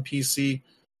 $70 on PC.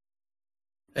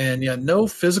 And yeah, no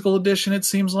physical edition, it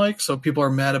seems like, so people are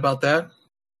mad about that.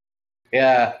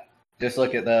 Yeah, just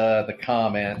look at the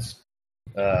comments.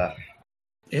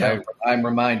 I'm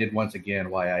reminded once again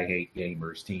why I hate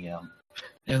gamers, TM.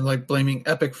 And like blaming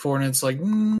Epic for it, and it's like,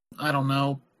 I don't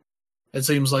know. It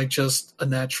seems like just a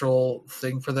natural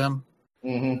thing for them.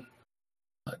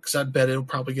 Because I bet it'll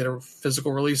probably get a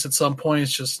physical release at some point.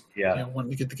 It's just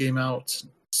wanting to get the game out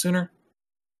sooner.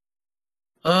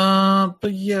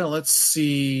 But yeah, let's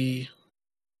see.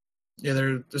 Yeah,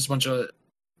 there's a bunch of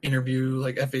interview,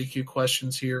 like FAQ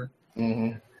questions here.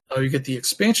 You get the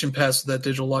expansion pass with that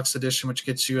Digital Deluxe Edition, which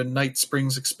gets you a Night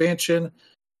Springs expansion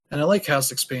and a Lake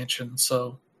House expansion.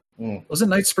 So, wasn't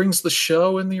Night Springs the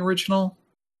show in the original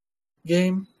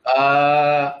game?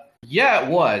 Yeah, it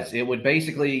was. It would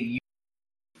basically...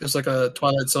 It was like a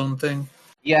Twilight Zone thing.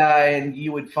 Yeah, and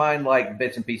you would find like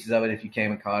bits and pieces of it if you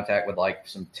came in contact with like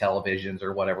some televisions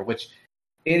or whatever, which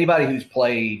anybody who's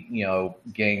played,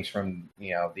 games from,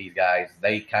 these guys,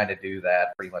 they kind of do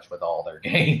that pretty much with all their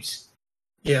games.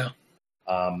 Yeah.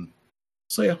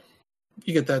 So yeah,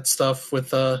 you get that stuff with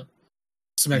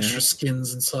some extra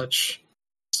skins and such.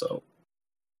 So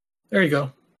there you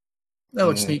go. That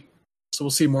looks neat. So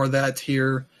we'll see more of that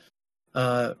here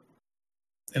in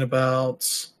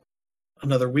about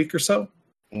another week or so.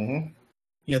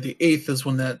 Yeah, the 8th is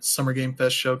when that Summer Game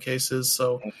Fest showcases.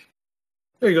 So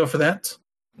there you go for that.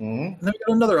 And then we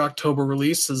got another October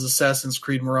release is Assassin's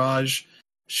Creed Mirage.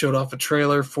 Showed off a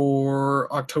trailer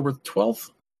for October 12th.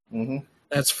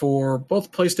 That's for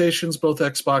both PlayStations, both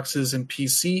Xboxes, and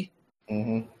PC.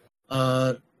 And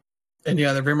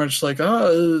yeah, they're very much like,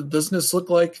 doesn't this look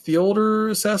like the older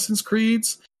Assassin's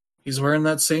Creeds? He's wearing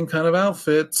that same kind of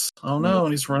outfit. Oh no,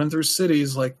 and he's running through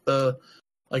cities like the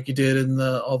like you did in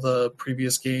all the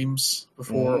previous games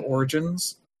before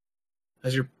Origins,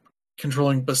 as you're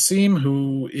controlling Basim,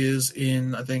 who is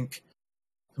in, I think,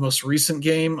 the most recent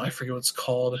game. I forget what it's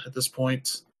called at this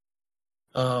point.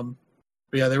 But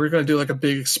yeah, they were going to do like a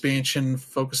big expansion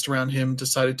focused around him,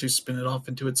 decided to spin it off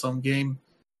into its own game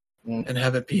and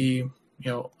have it be,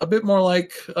 a bit more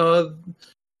like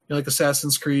like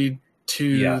Assassin's Creed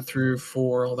 2 through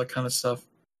 4, all that kind of stuff.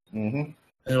 And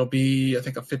it'll be, I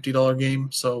think, a $50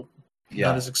 game, so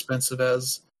not as expensive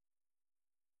as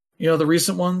the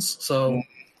recent ones. So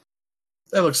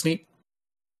that looks neat.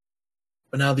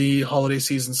 But now the holiday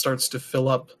season starts to fill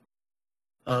up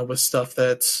with stuff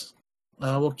that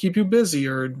will keep you busy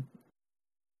or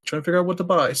trying to figure out what to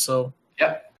buy. So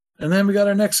and then we got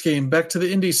our next game, back to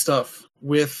the indie stuff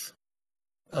with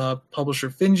publisher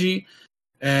Finji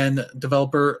and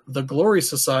developer The Glory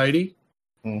Society.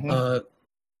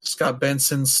 Scott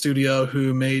Benson's studio,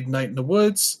 who made Night in the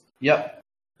Woods.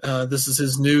 This is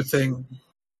his new thing.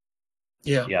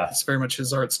 Yeah, it's very much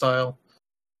his art style.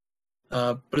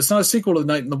 But it's not a sequel to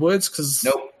Night in the Woods because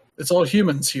it's all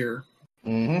humans here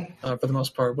for the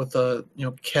most part, with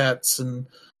cats and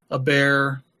a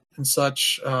bear and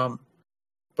such.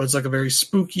 But it's like a very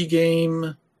spooky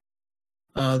game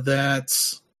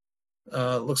that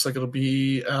looks like it'll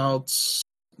be out.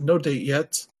 No date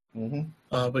yet.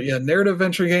 But yeah, narrative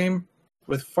adventure game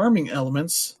with farming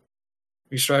elements.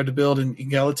 We strive to build an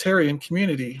egalitarian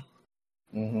community.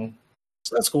 So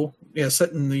that's cool. Yeah,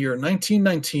 set in the year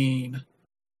 1919.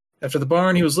 After the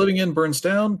barn he was living in burns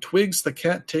down, Twigs the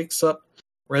cat takes up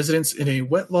residence in a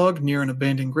wet log near an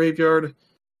abandoned graveyard.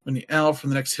 When the owl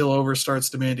from the next hill over starts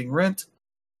demanding rent,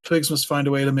 Twigs must find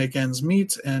a way to make ends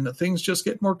meet, and things just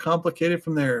get more complicated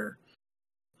from there.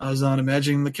 I was not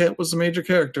imagining the cat was a major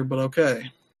character, but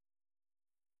okay.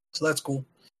 So that's cool.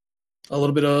 A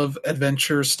little bit of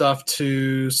adventure stuff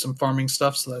to some farming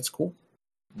stuff, so that's cool.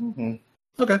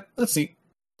 Okay, that's neat.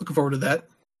 Looking forward to that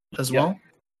as well.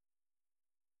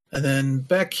 And then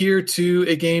back here to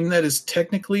a game that is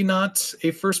technically not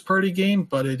a first-party game,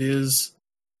 but it is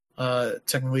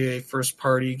technically a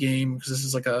first-party game because this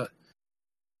is like a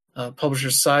publisher,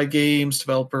 Cygames,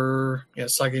 developer,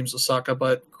 Cygames Osaka.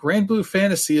 But Grand Blue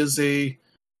Fantasy is a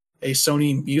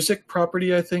Sony music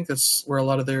property, I think. That's where a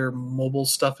lot of their mobile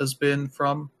stuff has been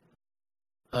from.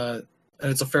 And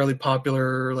it's a fairly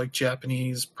popular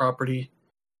Japanese property,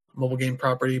 mobile game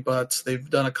property, but they've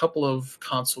done a couple of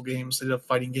console games. They did a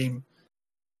fighting game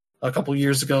a couple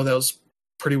years ago that was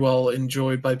pretty well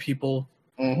enjoyed by people.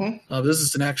 This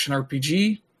is an action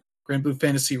RPG, Grand Blue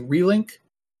Fantasy Relink,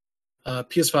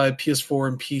 PS5, PS4,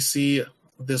 and PC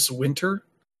this winter.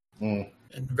 And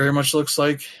very much looks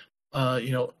like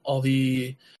all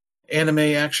the anime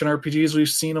action RPGs we've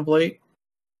seen of late.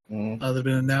 They've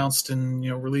been announced and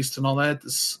released and all that.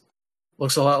 This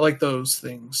looks a lot like those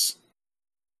things.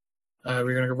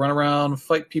 We're going to run around,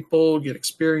 fight people, get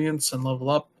experience, and level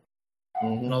up,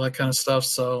 and all that kind of stuff.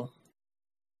 So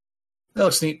that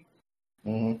looks neat.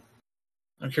 I'm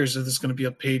curious if this is going to be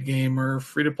a paid game or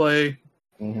free to play.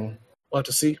 We'll have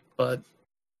to see, but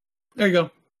there you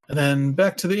go. And then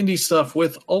back to the indie stuff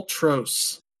with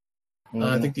Ultros.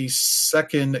 I think the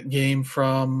second game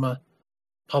from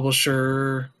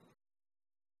publisher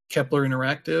Kepler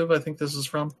Interactive, I think this is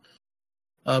from.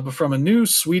 But from a new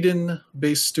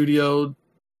Sweden-based studio,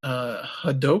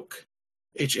 Hadoque,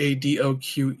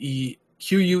 Hadoque.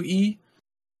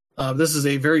 This is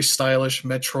a very stylish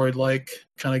Metroid-like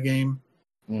kind of game.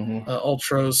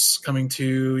 Ultros coming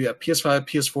to PS5,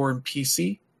 PS4, and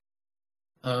PC.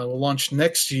 Will launch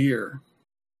next year.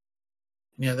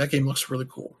 Yeah, that game looks really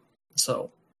cool.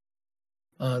 So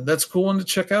that's a cool one to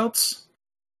check out.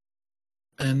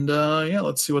 And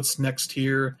let's see what's next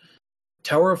here.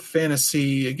 Tower of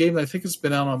Fantasy, a game that I think has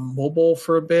been out on mobile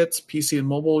for a bit, PC and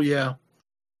mobile,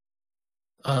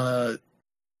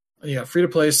 free to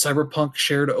play cyberpunk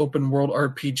shared open world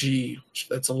RPG.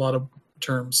 That's a lot of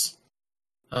terms.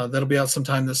 That'll be out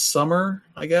sometime this summer,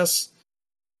 I guess.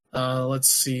 Let's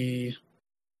see.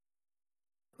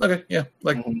 Okay,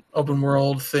 open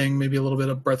world thing, maybe a little bit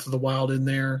of Breath of the Wild in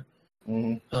there,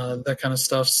 that kind of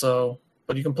stuff. So,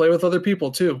 but you can play with other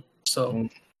people too. So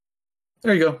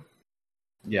there you go.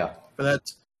 Yeah. For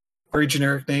that very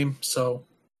generic name. So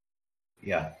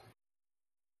yeah.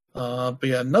 But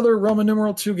another Roman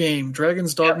numeral 2 game,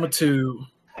 Dragon's Dogma 2.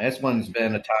 This one's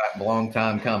been a long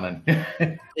time coming.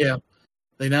 Yeah.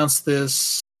 They announced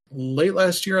this late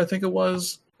last year, I think it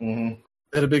was. They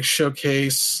had a big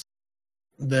showcase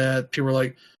that people were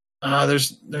like,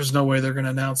 there's no way they're going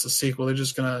to announce a sequel. They're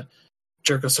just going to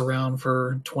jerk us around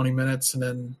for 20 minutes, and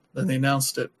then they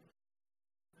announced it.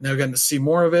 Now getting to see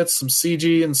more of it, some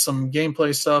CG and some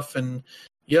gameplay stuff, and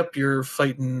yep, you're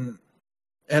fighting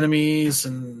enemies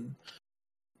and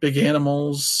big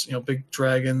animals, big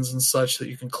dragons and such that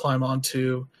you can climb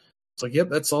onto. It's like, yep,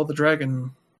 that's all the Dragon's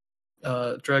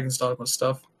Dogma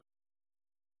stuff.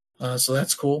 So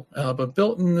that's cool. But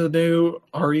built in the new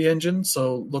RE engine,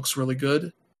 so looks really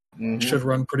good. Mm-hmm. Should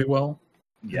run pretty well.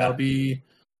 Yeah. That'll be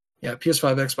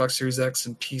PS5, Xbox Series X,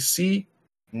 and PC.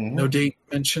 Mm-hmm. No date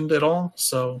mentioned at all,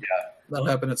 so that'll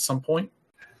happen at some point.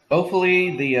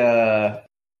 Hopefully the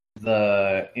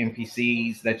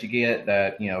NPCs that you get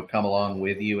that come along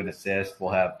with you and assist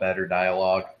will have better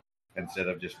dialogue instead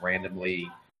of just randomly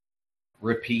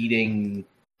repeating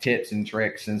tips and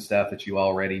tricks and stuff that you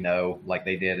already know, like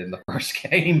they did in the first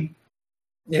game.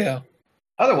 Yeah.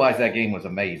 Otherwise, that game was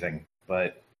amazing,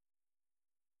 but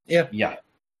yeah.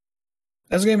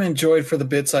 That's a game I enjoyed for the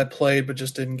bits I played, but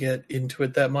just didn't get into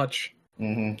it that much.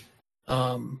 Mm-hmm.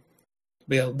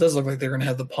 But yeah, it does look like they're going to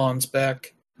have the pawns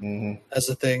back as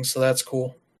a thing, so that's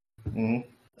cool. Mm-hmm.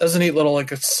 That's a neat little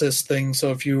assist thing.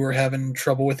 So if you were having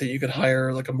trouble with it, you could hire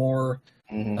a more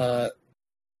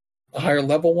a higher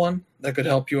level one that could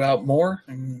help you out more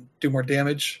and do more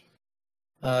damage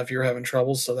if you're having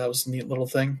trouble. So that was a neat little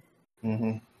thing.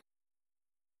 Mm-hmm.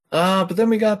 But then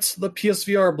we got the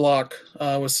PSVR block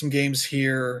with some games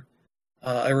here.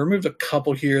 I removed a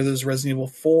couple here. There's Resident Evil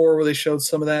 4 where they showed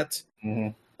some of that. Mm-hmm.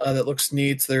 That looks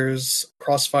neat. There's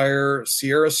Crossfire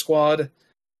Sierra Squad.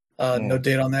 No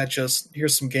date on that. Just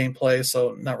here's some gameplay,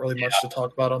 so not really much to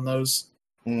talk about on those.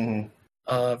 Mm-hmm.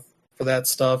 For that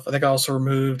stuff, I think I also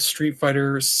removed Street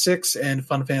Fighter 6 and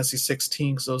Final Fantasy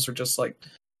 16 because those are just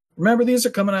remember these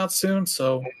are coming out soon,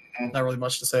 so not really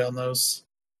much to say on those.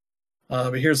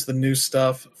 But here's the new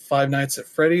stuff. Five Nights at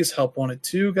Freddy's Help Wanted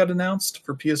 2 got announced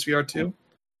for PSVR 2.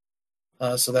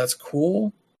 So that's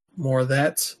cool. More of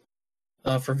that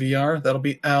for VR. That'll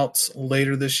be out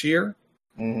later this year.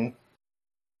 Mm-hmm.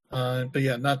 But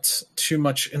yeah, not too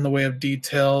much in the way of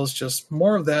details, just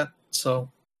more of that.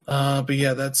 So, but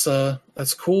yeah,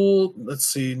 that's cool. Let's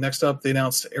see. Next up, they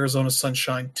announced Arizona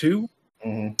Sunshine 2,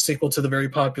 sequel to the very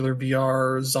popular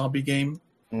VR zombie game.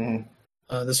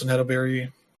 Mm-hmm. This one had a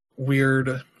very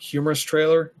weird, humorous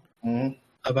trailer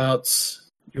about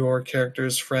your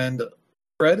character's friend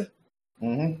Fred,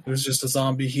 who's just a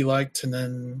zombie he liked and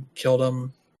then killed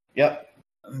him. Yep.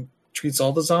 And treats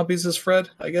all the zombies as Fred,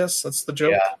 I guess. That's the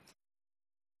joke. Yeah.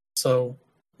 So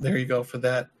there you go for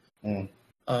that.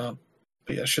 But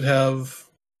yeah, should have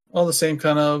all the same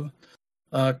kind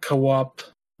of co-op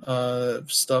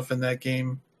stuff in that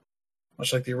game,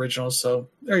 much like the original. So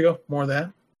there you go, more of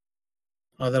that.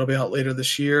 That'll be out later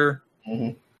this year.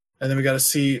 And then we got to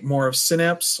see more of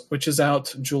Synapse, which is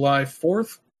out July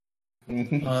 4th.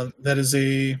 That is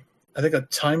I think a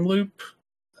time loop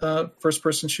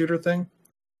first-person shooter thing.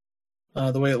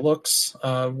 The way it looks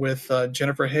with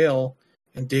Jennifer Hale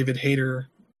and David Hayter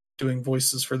doing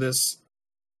voices for this,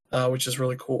 which is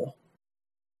really cool.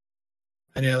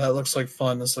 And yeah, that looks like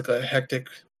fun. It's like a hectic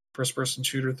first-person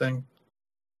shooter thing.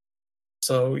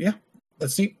 So yeah,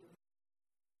 that's neat.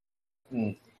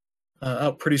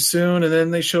 Out pretty soon, and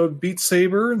then they showed Beat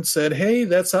Saber and said, "Hey,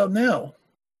 that's out now."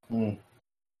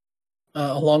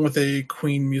 Along with a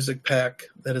Queen music pack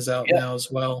that is out now as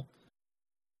well,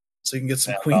 so you can get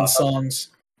some Queen songs.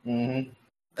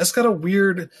 That's got a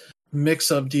weird mix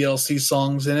of DLC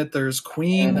songs in it. There's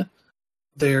Queen,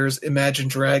 there's Imagine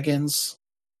Dragons,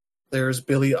 there's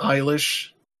Billie Eilish,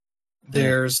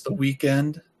 there's The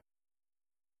Weeknd,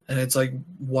 and it's like,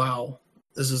 wow,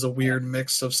 this is a weird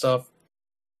mix of stuff.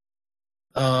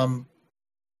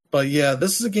 But yeah,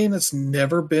 this is a game that's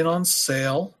never been on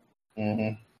sale.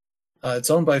 It's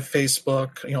owned by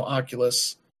Facebook,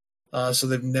 Oculus. So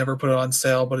they've never put it on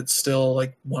sale, but it's still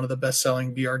like one of the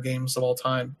best-selling VR games of all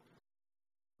time.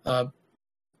 But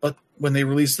when they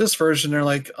released this version, they're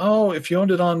like, oh, if you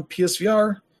owned it on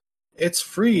PSVR, it's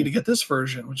free to get this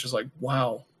version, which is like,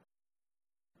 wow.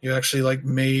 You actually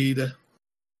made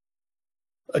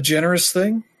a generous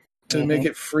thing to make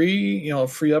it free, a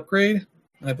free upgrade.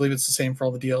 And I believe it's the same for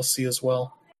all the DLC as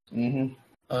well.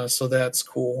 So that's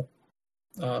cool.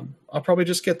 I'll probably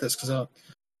just get this because I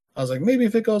was like, maybe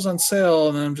if it goes on sale,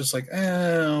 and then I'm just like,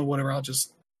 whatever, I'll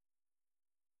just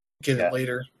get it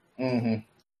later. And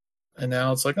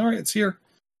now it's like, all right, it's here.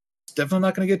 It's definitely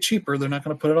not going to get cheaper. They're not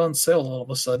going to put it on sale all of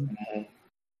a sudden.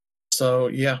 So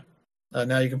yeah,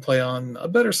 now you can play on a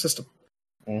better system.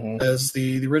 As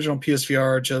the original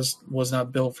PSVR just was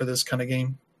not built for this kind of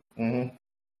game.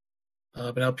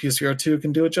 But now PSVR 2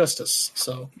 can do it justice.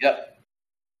 So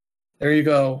there you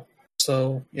go.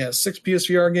 So yeah, 6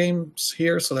 PSVR games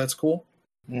here, so that's cool.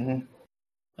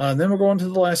 Then we're going to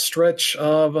the last stretch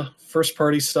of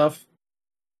first-party stuff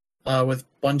with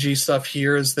Bungie stuff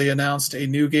here as they announced a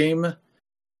new game,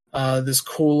 this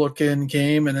cool-looking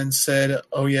game, and then said,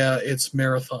 oh yeah, it's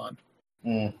Marathon.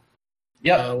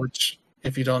 Yep. Which,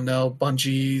 if you don't know,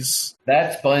 Bungie's...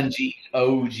 That's Bungie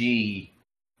OG,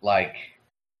 like...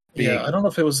 Big. Yeah, I don't know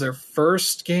if it was their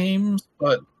first game,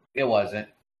 but... It wasn't.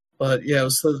 But yeah, it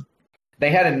was the... They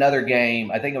had another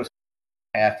game, I think it was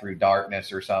Path Through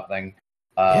Darkness or something.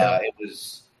 It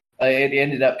was... It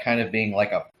ended up kind of being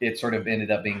like it sort of ended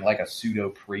up being like a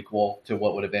pseudo prequel to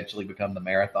what would eventually become the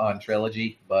Marathon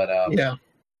trilogy. But yeah.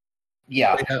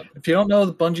 If you don't know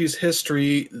the Bungie's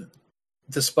history,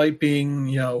 despite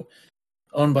being,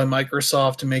 owned by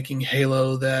Microsoft and making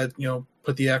Halo that,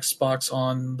 put the Xbox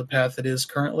on the path it is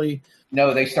currently.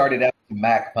 No, they started out as a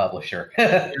Mac publisher.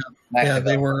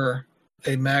 They were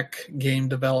a Mac game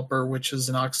developer, which is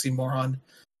an oxymoron.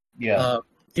 Yeah.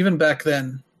 Even back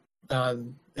then,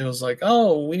 it was like,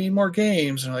 oh, we need more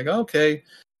games. And like, okay.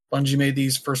 Bungie made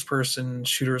these first-person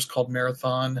shooters called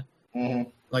Marathon. Mm-hmm.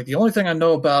 Like, the only thing I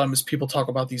know about them is people talk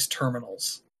about these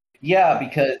terminals. Yeah,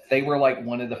 because they were like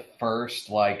one of the first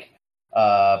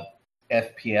FPS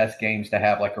games to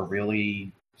have like a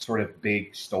really sort of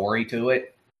big story to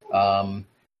it. And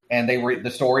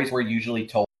the stories were usually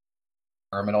told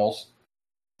in terminals.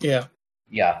 Yeah.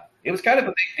 Yeah. It was kind of a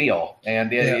big deal.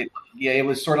 And it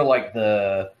was sort of like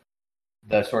the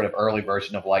sort of early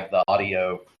version of like the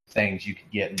audio things you could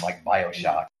get in like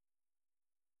BioShock.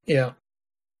 Yeah.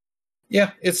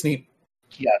 Yeah, it's neat.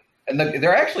 Yeah. And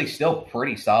they're actually still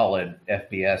pretty solid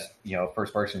FPS,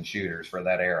 first-person shooters for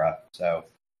that era. So,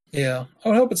 yeah, I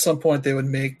would hope at some point they would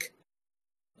make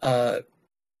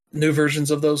new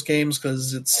versions of those games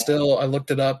because it's still. I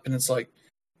looked it up and it's like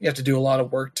you have to do a lot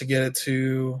of work to get it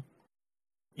to,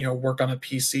 work on a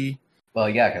PC. Well,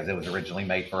 yeah, because it was originally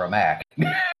made for a Mac.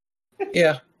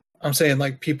 Yeah, I'm saying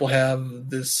like people have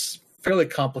this fairly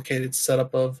complicated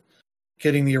setup of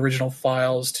getting the original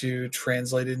files to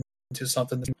translate it into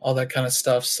something, all that kind of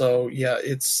stuff. So yeah,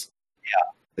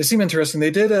 they seem interesting.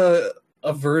 They did a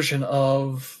version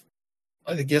of,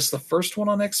 I guess, the first one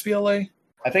on XBLA.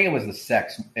 I think it was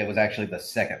it was actually the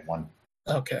second one.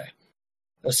 Okay,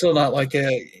 it's still not like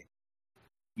a.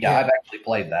 Yeah, I've actually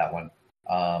played that one.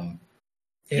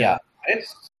 Yeah,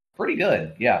 it's pretty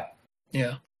good. Yeah.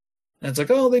 Yeah, and it's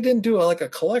like, oh, they didn't do a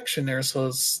collection there, so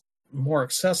it's more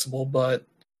accessible. But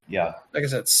yeah, I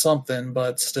guess that's something.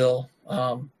 But still.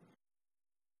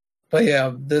 But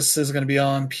yeah, this is going to be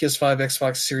on PS5,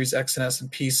 Xbox Series X and S, and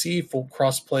PC, full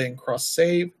cross-play and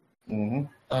cross-save.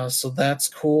 Mm-hmm. So that's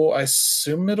cool. I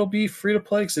assume it'll be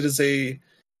free-to-play because it is a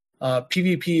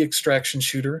PvP extraction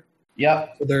shooter. Yeah.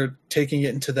 So they're taking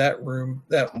it into that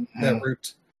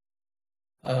route,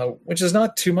 which is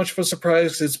not too much of a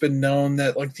surprise because it's been known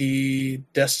that like the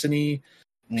Destiny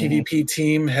PvP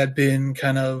team had been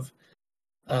kind of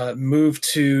moved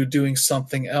to doing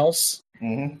something else.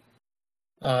 Mm-hmm.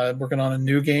 Working on a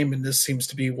new game, and this seems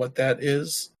to be what that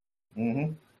is.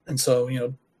 Mm-hmm. And so,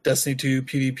 Destiny 2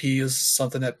 PvP is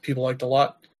something that people liked a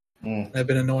lot. I've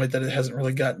been annoyed that it hasn't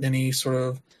really gotten any sort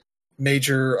of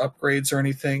major upgrades or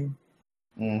anything.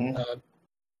 Mm-hmm.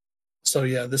 So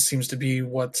yeah, this seems to be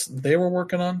what they were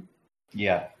working on.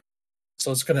 Yeah.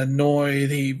 So it's going to annoy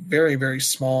the very, very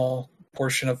small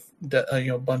portion of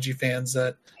Bungie fans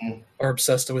that are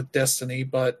obsessed with Destiny,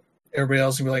 but everybody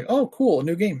else will be like, "Oh, cool, a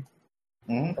new game."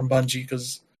 From Bungie,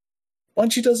 because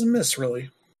Bungie doesn't miss really.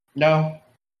 No,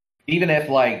 even if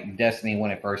like Destiny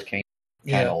when it first came,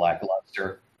 kind of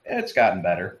lackluster, it's gotten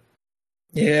better.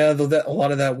 Yeah, though a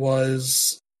lot of that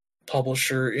was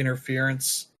publisher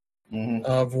interference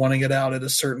of wanting it out at a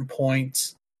certain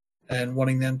point and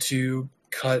wanting them to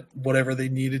cut whatever they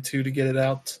needed to get it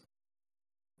out,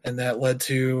 and that led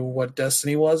to what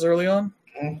Destiny was early on.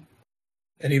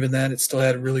 And even then, it still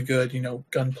had really good,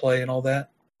 gunplay and all that.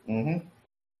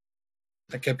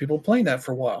 That kept people playing that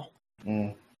for a while.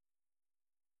 And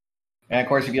of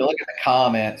course, if you look at the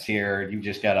comments here, you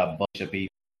just got a bunch of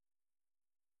people.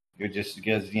 You're just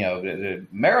because the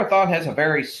Marathon has a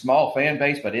very small fan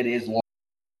base, but it is long.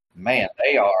 Man,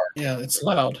 they are. Yeah, it's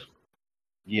loud.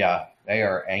 Yeah, they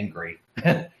are angry.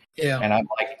 Yeah, and I'm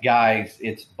like, guys,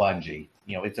 it's Bungie.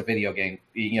 It's a video game.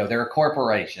 They're a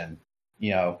corporation.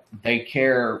 They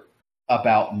care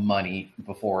about money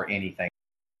before anything.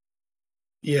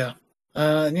 Yeah.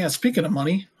 Speaking of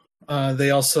money,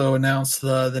 they also announced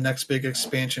the next big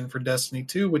expansion for Destiny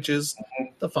 2, which is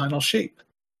the Final Shape.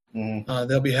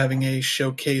 They'll be having a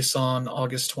showcase on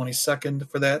August 22nd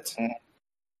for that,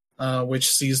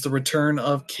 which sees the return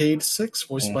of Cayde 6,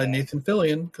 voiced by Nathan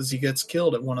Fillion, because he gets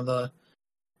killed at one of the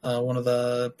one of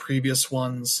the previous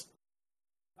ones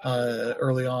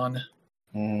early on,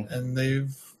 and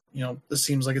they've this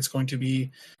seems like it's going to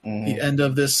be the end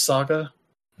of this saga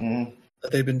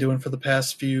that they've been doing for the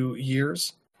past few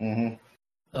years.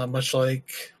 Much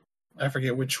like I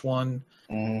forget which one.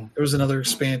 There was another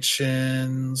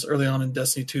expansions early on in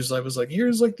Destiny 2's life. Was like,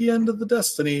 here's like the end of the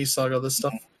Destiny saga. This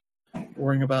stuff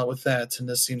worrying about with that, and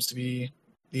this seems to be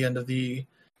the end of the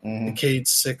Decade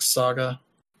 6 saga,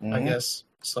 I guess.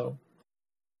 So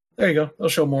there you go. They'll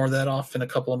show more of that off in a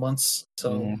couple of months.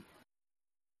 So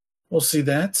we'll see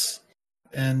that.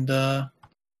 And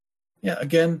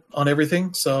again, on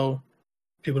everything. So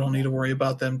people don't need to worry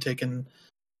about them taking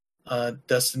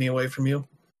Destiny away from you.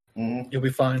 You'll be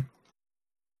fine.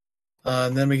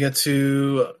 And then we get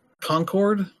to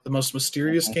Concord, the most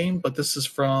mysterious game, but this is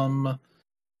from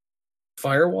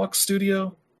Firewalk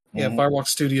Studio. Yeah, Firewalk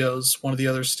Studios, one of the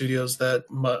other studios that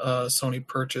Sony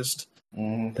purchased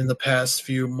in the past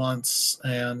few months.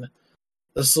 And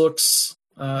this looks,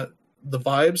 the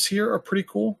vibes here are pretty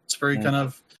cool. It's very kind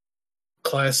of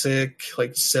classic,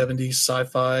 like 70s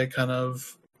sci-fi kind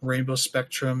of Rainbow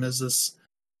Spectrum as this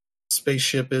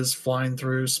spaceship is flying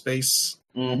through space.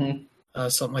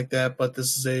 Something like that, but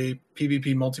this is a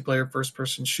PvP multiplayer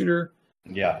first-person shooter.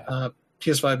 Yeah.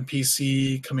 PS5 and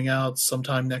PC coming out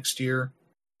sometime next year.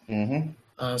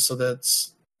 So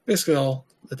that's basically all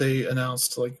that they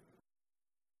announced, like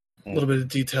a little bit of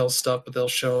detailed stuff, but they'll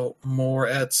show more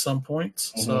at some point.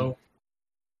 So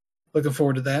looking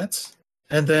forward to that.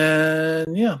 And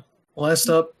then, last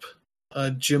up,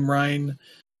 Jim Ryan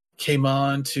came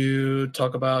on to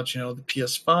talk about, the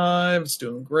PS5. It's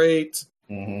doing great.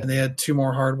 And they had two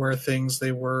more hardware things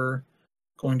they were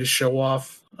going to show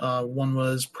off. One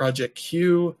was Project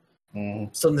Q,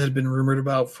 something that had been rumored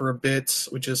about for a bit,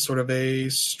 which is sort of a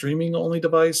streaming-only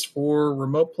device for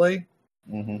remote play,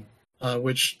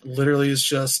 which literally is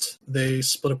just they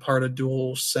split apart a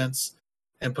DualSense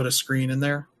and put a screen in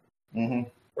there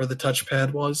where the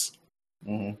touchpad was.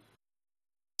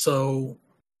 So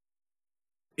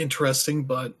interesting,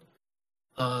 but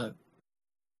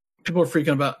people are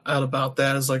freaking out about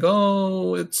that. It's like,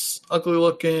 oh, it's ugly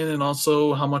looking, and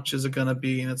also how much is it going to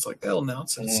be? And it's like, they'll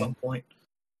announce it at some point.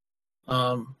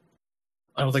 I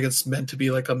don't think it's meant to be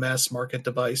like a mass market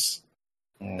device.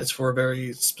 It's for a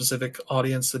very specific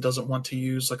audience that doesn't want to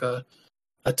use like a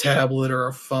tablet or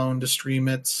a phone to stream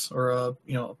it, or a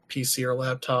PC or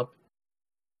laptop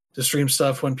to stream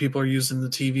stuff when people are using the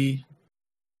TV.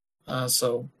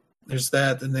 So there's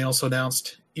that. And they also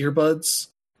announced earbuds.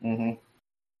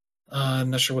 I'm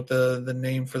not sure what the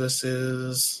name for this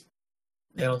is.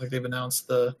 I don't think they've announced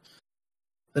the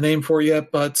name for it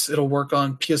yet, but it'll work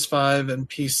on PS5 and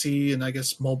PC, and I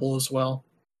guess mobile as well.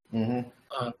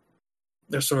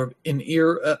 They're sort of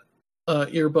in-ear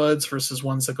earbuds versus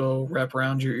ones that go wrap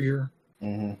around your ear.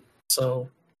 So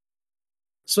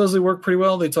supposedly work pretty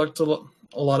well. They talked a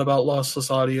lot about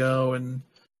lossless audio and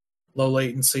low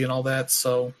latency and all that,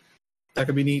 so that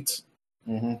could be neat.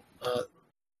 The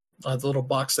little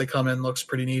box they come in looks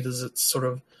pretty neat, as it sort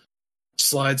of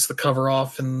slides the cover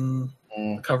off, and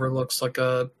the cover looks like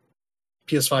a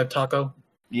PS5 taco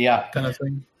kind of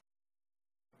thing,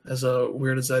 as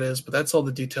weird as that is. But that's all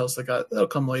the details they got. That'll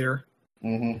come later.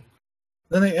 Then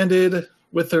they ended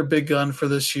with their big gun for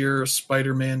this year,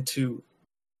 Spider-Man 2.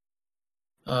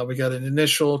 We got an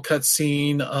initial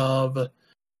cutscene of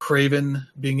Kraven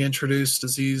being introduced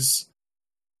as he's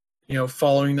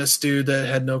following this dude that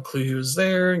had no clue he was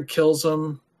there, and kills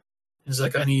him. He's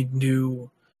like, I need new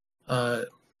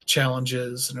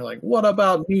challenges. And they're like, what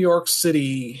about New York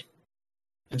City?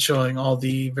 And showing all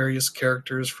the various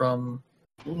characters from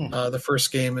the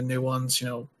first game and new ones,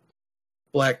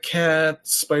 Black Cat,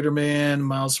 Spider-Man,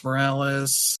 Miles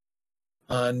Morales,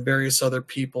 and various other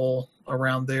people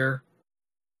around there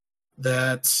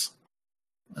that,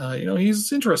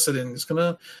 he's interested in. He's going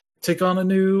to take on a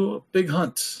new big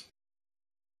hunt.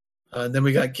 Then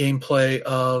we got gameplay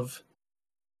of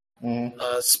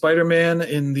Spider-Man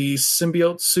in the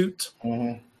symbiote suit.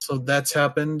 So that's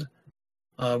happened.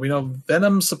 We know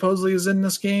Venom supposedly is in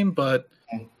this game, but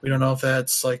we don't know if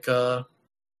that's like a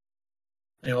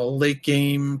late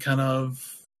game kind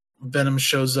of Venom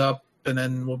shows up and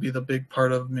then will be the big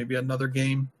part of maybe another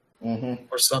game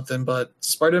or something. But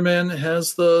Spider-Man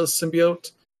has the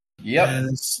symbiote. Yep. And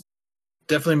it's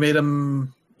definitely made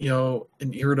him,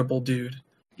 an irritable dude.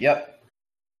 Yep.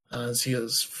 As he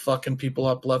is fucking people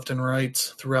up left and right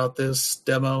throughout this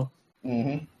demo.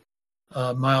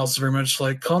 Miles is very much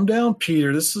like, calm down,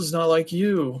 Peter. This is not like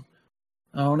you.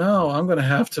 Oh no, I'm going to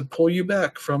have to pull you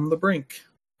back from the brink.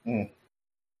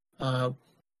 All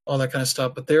that kind of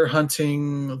stuff. But they're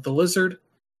hunting the lizard,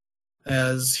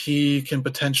 as he can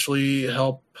potentially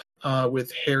help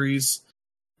with Harry's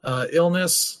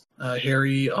illness,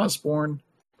 Harry Osborn,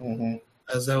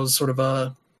 as that was sort of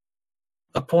a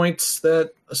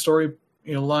story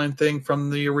line thing from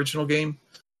the original game.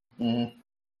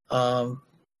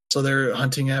 So they're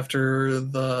hunting after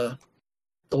the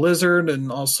lizard,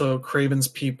 and also Craven's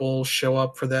people show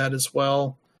up for that as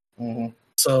well.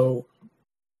 So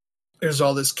there's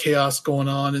all this chaos going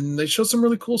on, and they show some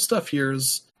really cool stuff here.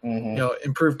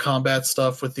 Improved combat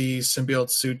stuff with the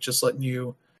symbiote suit, just letting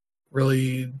you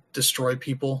really destroy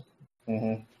people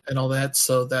and all that.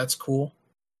 So that's cool.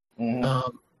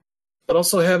 But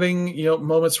also having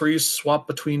moments where you swap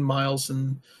between Miles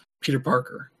and Peter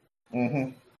Parker.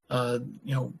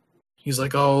 He's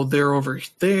like, oh, they're over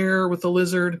there with the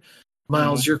lizard.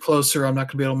 Miles, you're closer. I'm not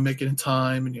going to be able to make it in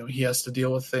time. And, he has to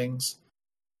deal with things.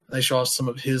 And they show off some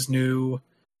of his new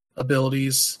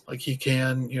abilities. Like he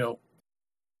can,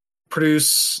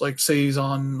 produce, like say he's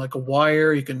on like a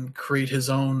wire. He can create his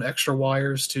own extra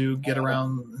wires to get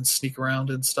around and sneak around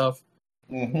and stuff.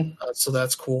 So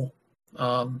that's cool.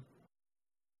 And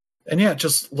yeah, it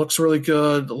just looks really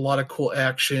good. A lot of cool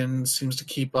action. Seems to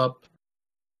keep up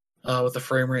with the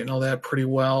frame rate and all that pretty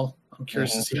well. I'm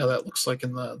curious to see how that looks like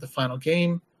in the final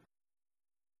game.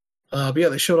 But yeah,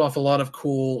 they showed off a lot of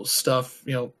cool stuff.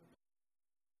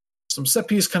 Some set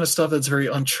piece kind of stuff that's very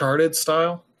Uncharted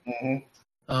style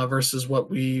versus what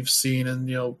we've seen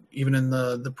in even in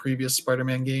the previous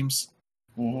Spider-Man games.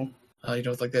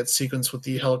 Like that sequence with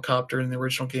the helicopter in the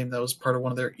original game that was part of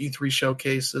one of their E3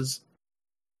 showcases.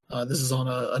 This is on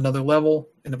another level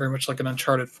in a very much like an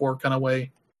Uncharted 4 kind of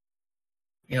way.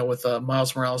 With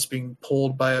Miles Morales being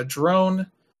pulled by a drone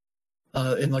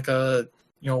in like a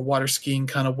water skiing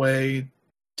kind of way,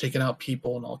 taking out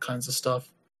people and all kinds of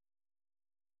stuff.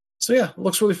 So yeah, it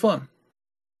looks really fun.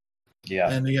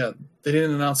 Yeah. And yeah, they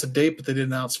didn't announce a date, but they did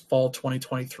announce fall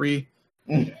 2023.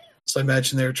 So I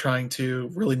imagine they're trying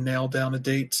to really nail down a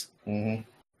date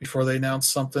before they announce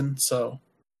something. So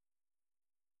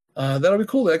that'll be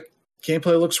cool. That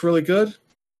gameplay looks really good.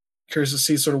 Curious to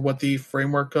see sort of what the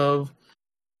framework of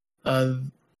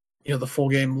the full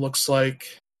game looks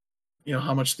like.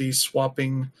 How much the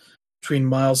swapping between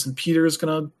Miles and Peter is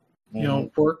gonna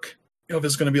work. If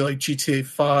it's gonna be like GTA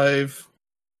 5,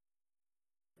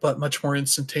 but much more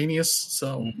instantaneous.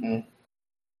 So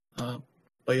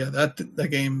but yeah, that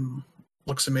game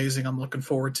looks amazing. I'm looking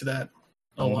forward to that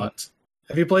a lot.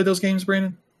 Have you played those games,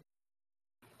 Brandon?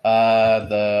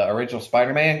 The original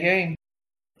Spider-Man game?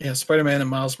 Yeah, Spider-Man and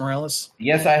Miles Morales.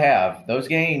 Yes, I have. Those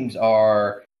games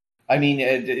are,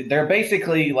 they're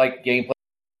basically like gameplay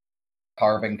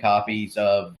carbon copies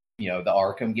of, the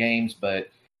Arkham games, but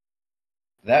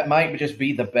that might just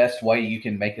be the best way you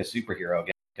can make a superhero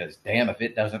game, because damn if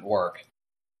it doesn't work.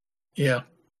 Yeah.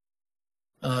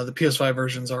 The PS5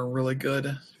 versions are really good.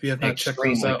 If you have not checked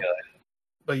those out. Good.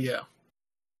 But yeah.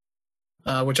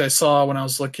 Which I saw when I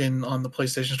was looking on the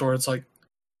PlayStation Store. It's like,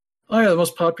 oh yeah, the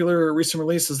most popular recent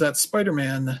release is that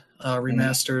Spider-Man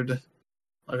remastered.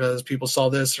 Because people saw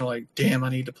this and are like, damn, I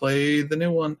need to play the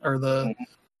new one. Or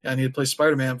I need to play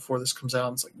Spider-Man before this comes out.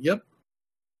 And it's like, yep.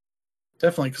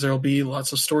 Definitely, because there will be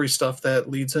lots of story stuff that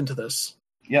leads into this.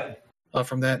 Yep.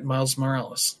 From that Miles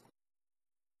Morales.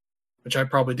 Which I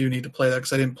probably do need to play that,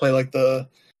 because I didn't play like the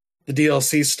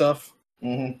DLC stuff.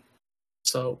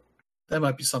 So that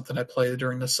might be something I play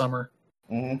during the summer.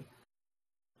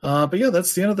 But yeah,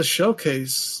 that's the end of the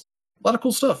showcase. A lot of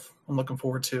cool stuff I'm looking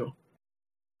forward to.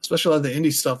 Especially a lot of the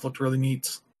indie stuff looked really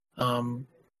neat.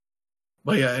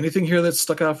 But yeah, anything here that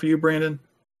stuck out for you, Brandon?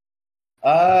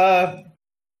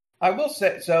 I will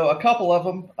say, so a couple of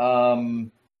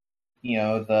them.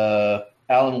 The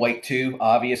Alan Wake 2,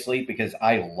 obviously, because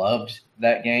I loved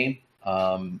that game.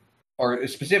 Or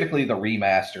specifically the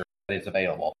remaster that is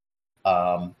available.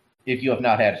 If you have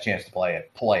not had a chance to play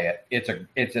it.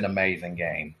 It's an amazing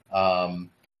game.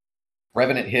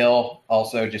 Revenant Hill,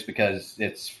 also just because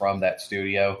it's from that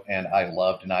studio, and I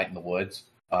loved Night in the Woods.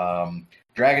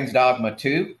 Dragon's Dogma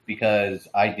 2, because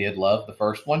I did love the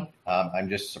first one. I'm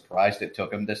just surprised it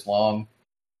took them this long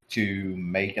to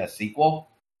make a sequel.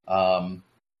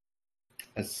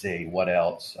 Let's see, what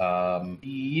else?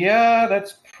 Yeah,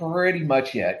 that's pretty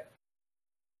much it.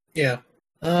 Yeah.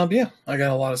 Yeah, I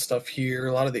got a lot of stuff here.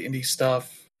 A lot of the indie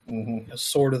stuff.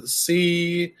 Sword of the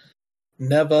Sea,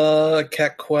 Neva,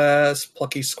 Cat Quest,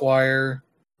 Plucky Squire.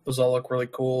 Those all look really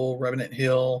cool. Revenant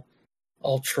Hill,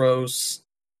 Ultros.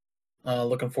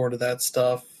 Looking forward to that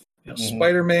stuff.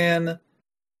 Spider-Man.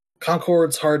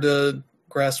 Concord's hard to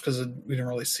grasp because we didn't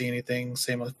really see anything.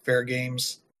 Same with Fair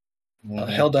Games.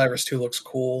 Helldivers 2 looks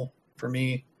cool for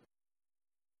me.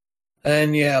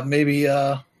 And yeah, maybe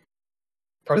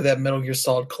part of that Metal Gear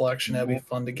Solid collection. That'd be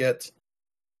fun to get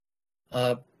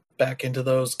back into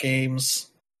those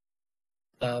games.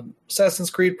 Assassin's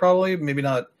Creed probably, maybe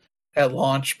not at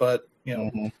launch, but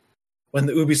when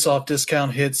the Ubisoft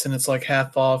discount hits and it's like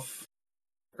half off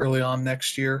early on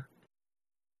next year,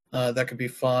 that could be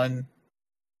fun.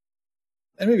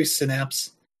 And maybe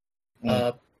Synapse.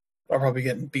 I'll probably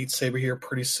get Beat Saber here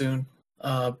pretty soon.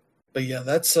 But yeah,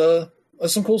 that's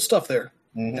some cool stuff there.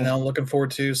 And I'm looking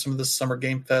forward to some of the Summer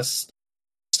Game Fest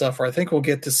stuff where I think we'll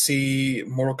get to see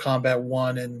Mortal Kombat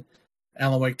 1 and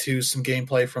Alan Wake 2, some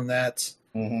gameplay from that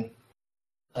to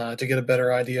get a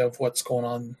better idea of what's going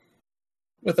on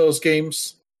with those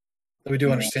games. We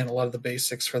do understand a lot of the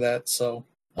basics for that. So,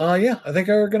 yeah, I think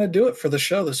we're going to do it for the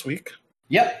show this week.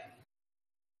 Yep.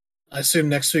 I assume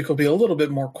next week will be a little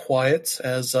bit more quiet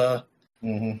as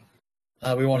we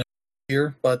won't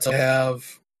here, but I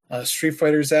have Street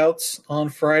Fighter's out on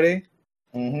Friday.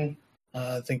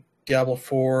 I think Diablo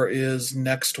 4 is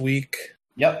next week.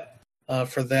 Yep.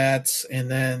 For that, and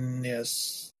then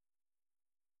yes,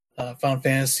 Final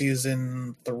Fantasy is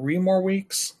in 3 more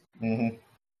weeks.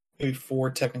 Maybe 4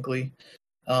 technically.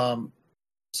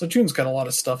 So June's got a lot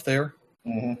of stuff there.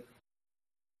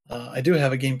 I do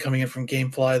have a game coming in from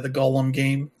GameFly, the Golem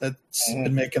game that's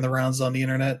been making the rounds on the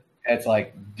internet. It's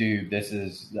like, dude, this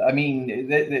is. I mean,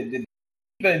 it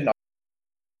even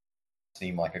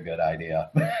seem like a good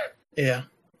idea. Yeah,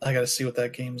 I got to see what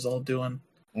that game's all doing.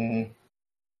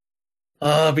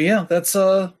 But yeah, that's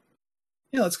gonna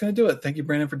do it. Thank you,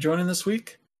 Brandon, for joining this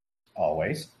week.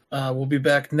 Always. We'll be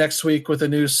back next week with a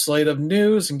new slate of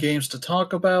news and games to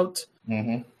talk about.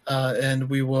 And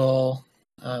we will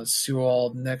see you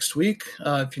all next week.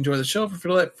 If you enjoy the show, feel free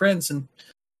to let friends and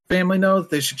family know that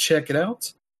they should check it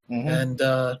out. And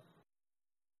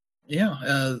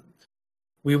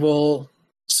we will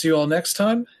see you all next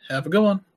time. Have a good one.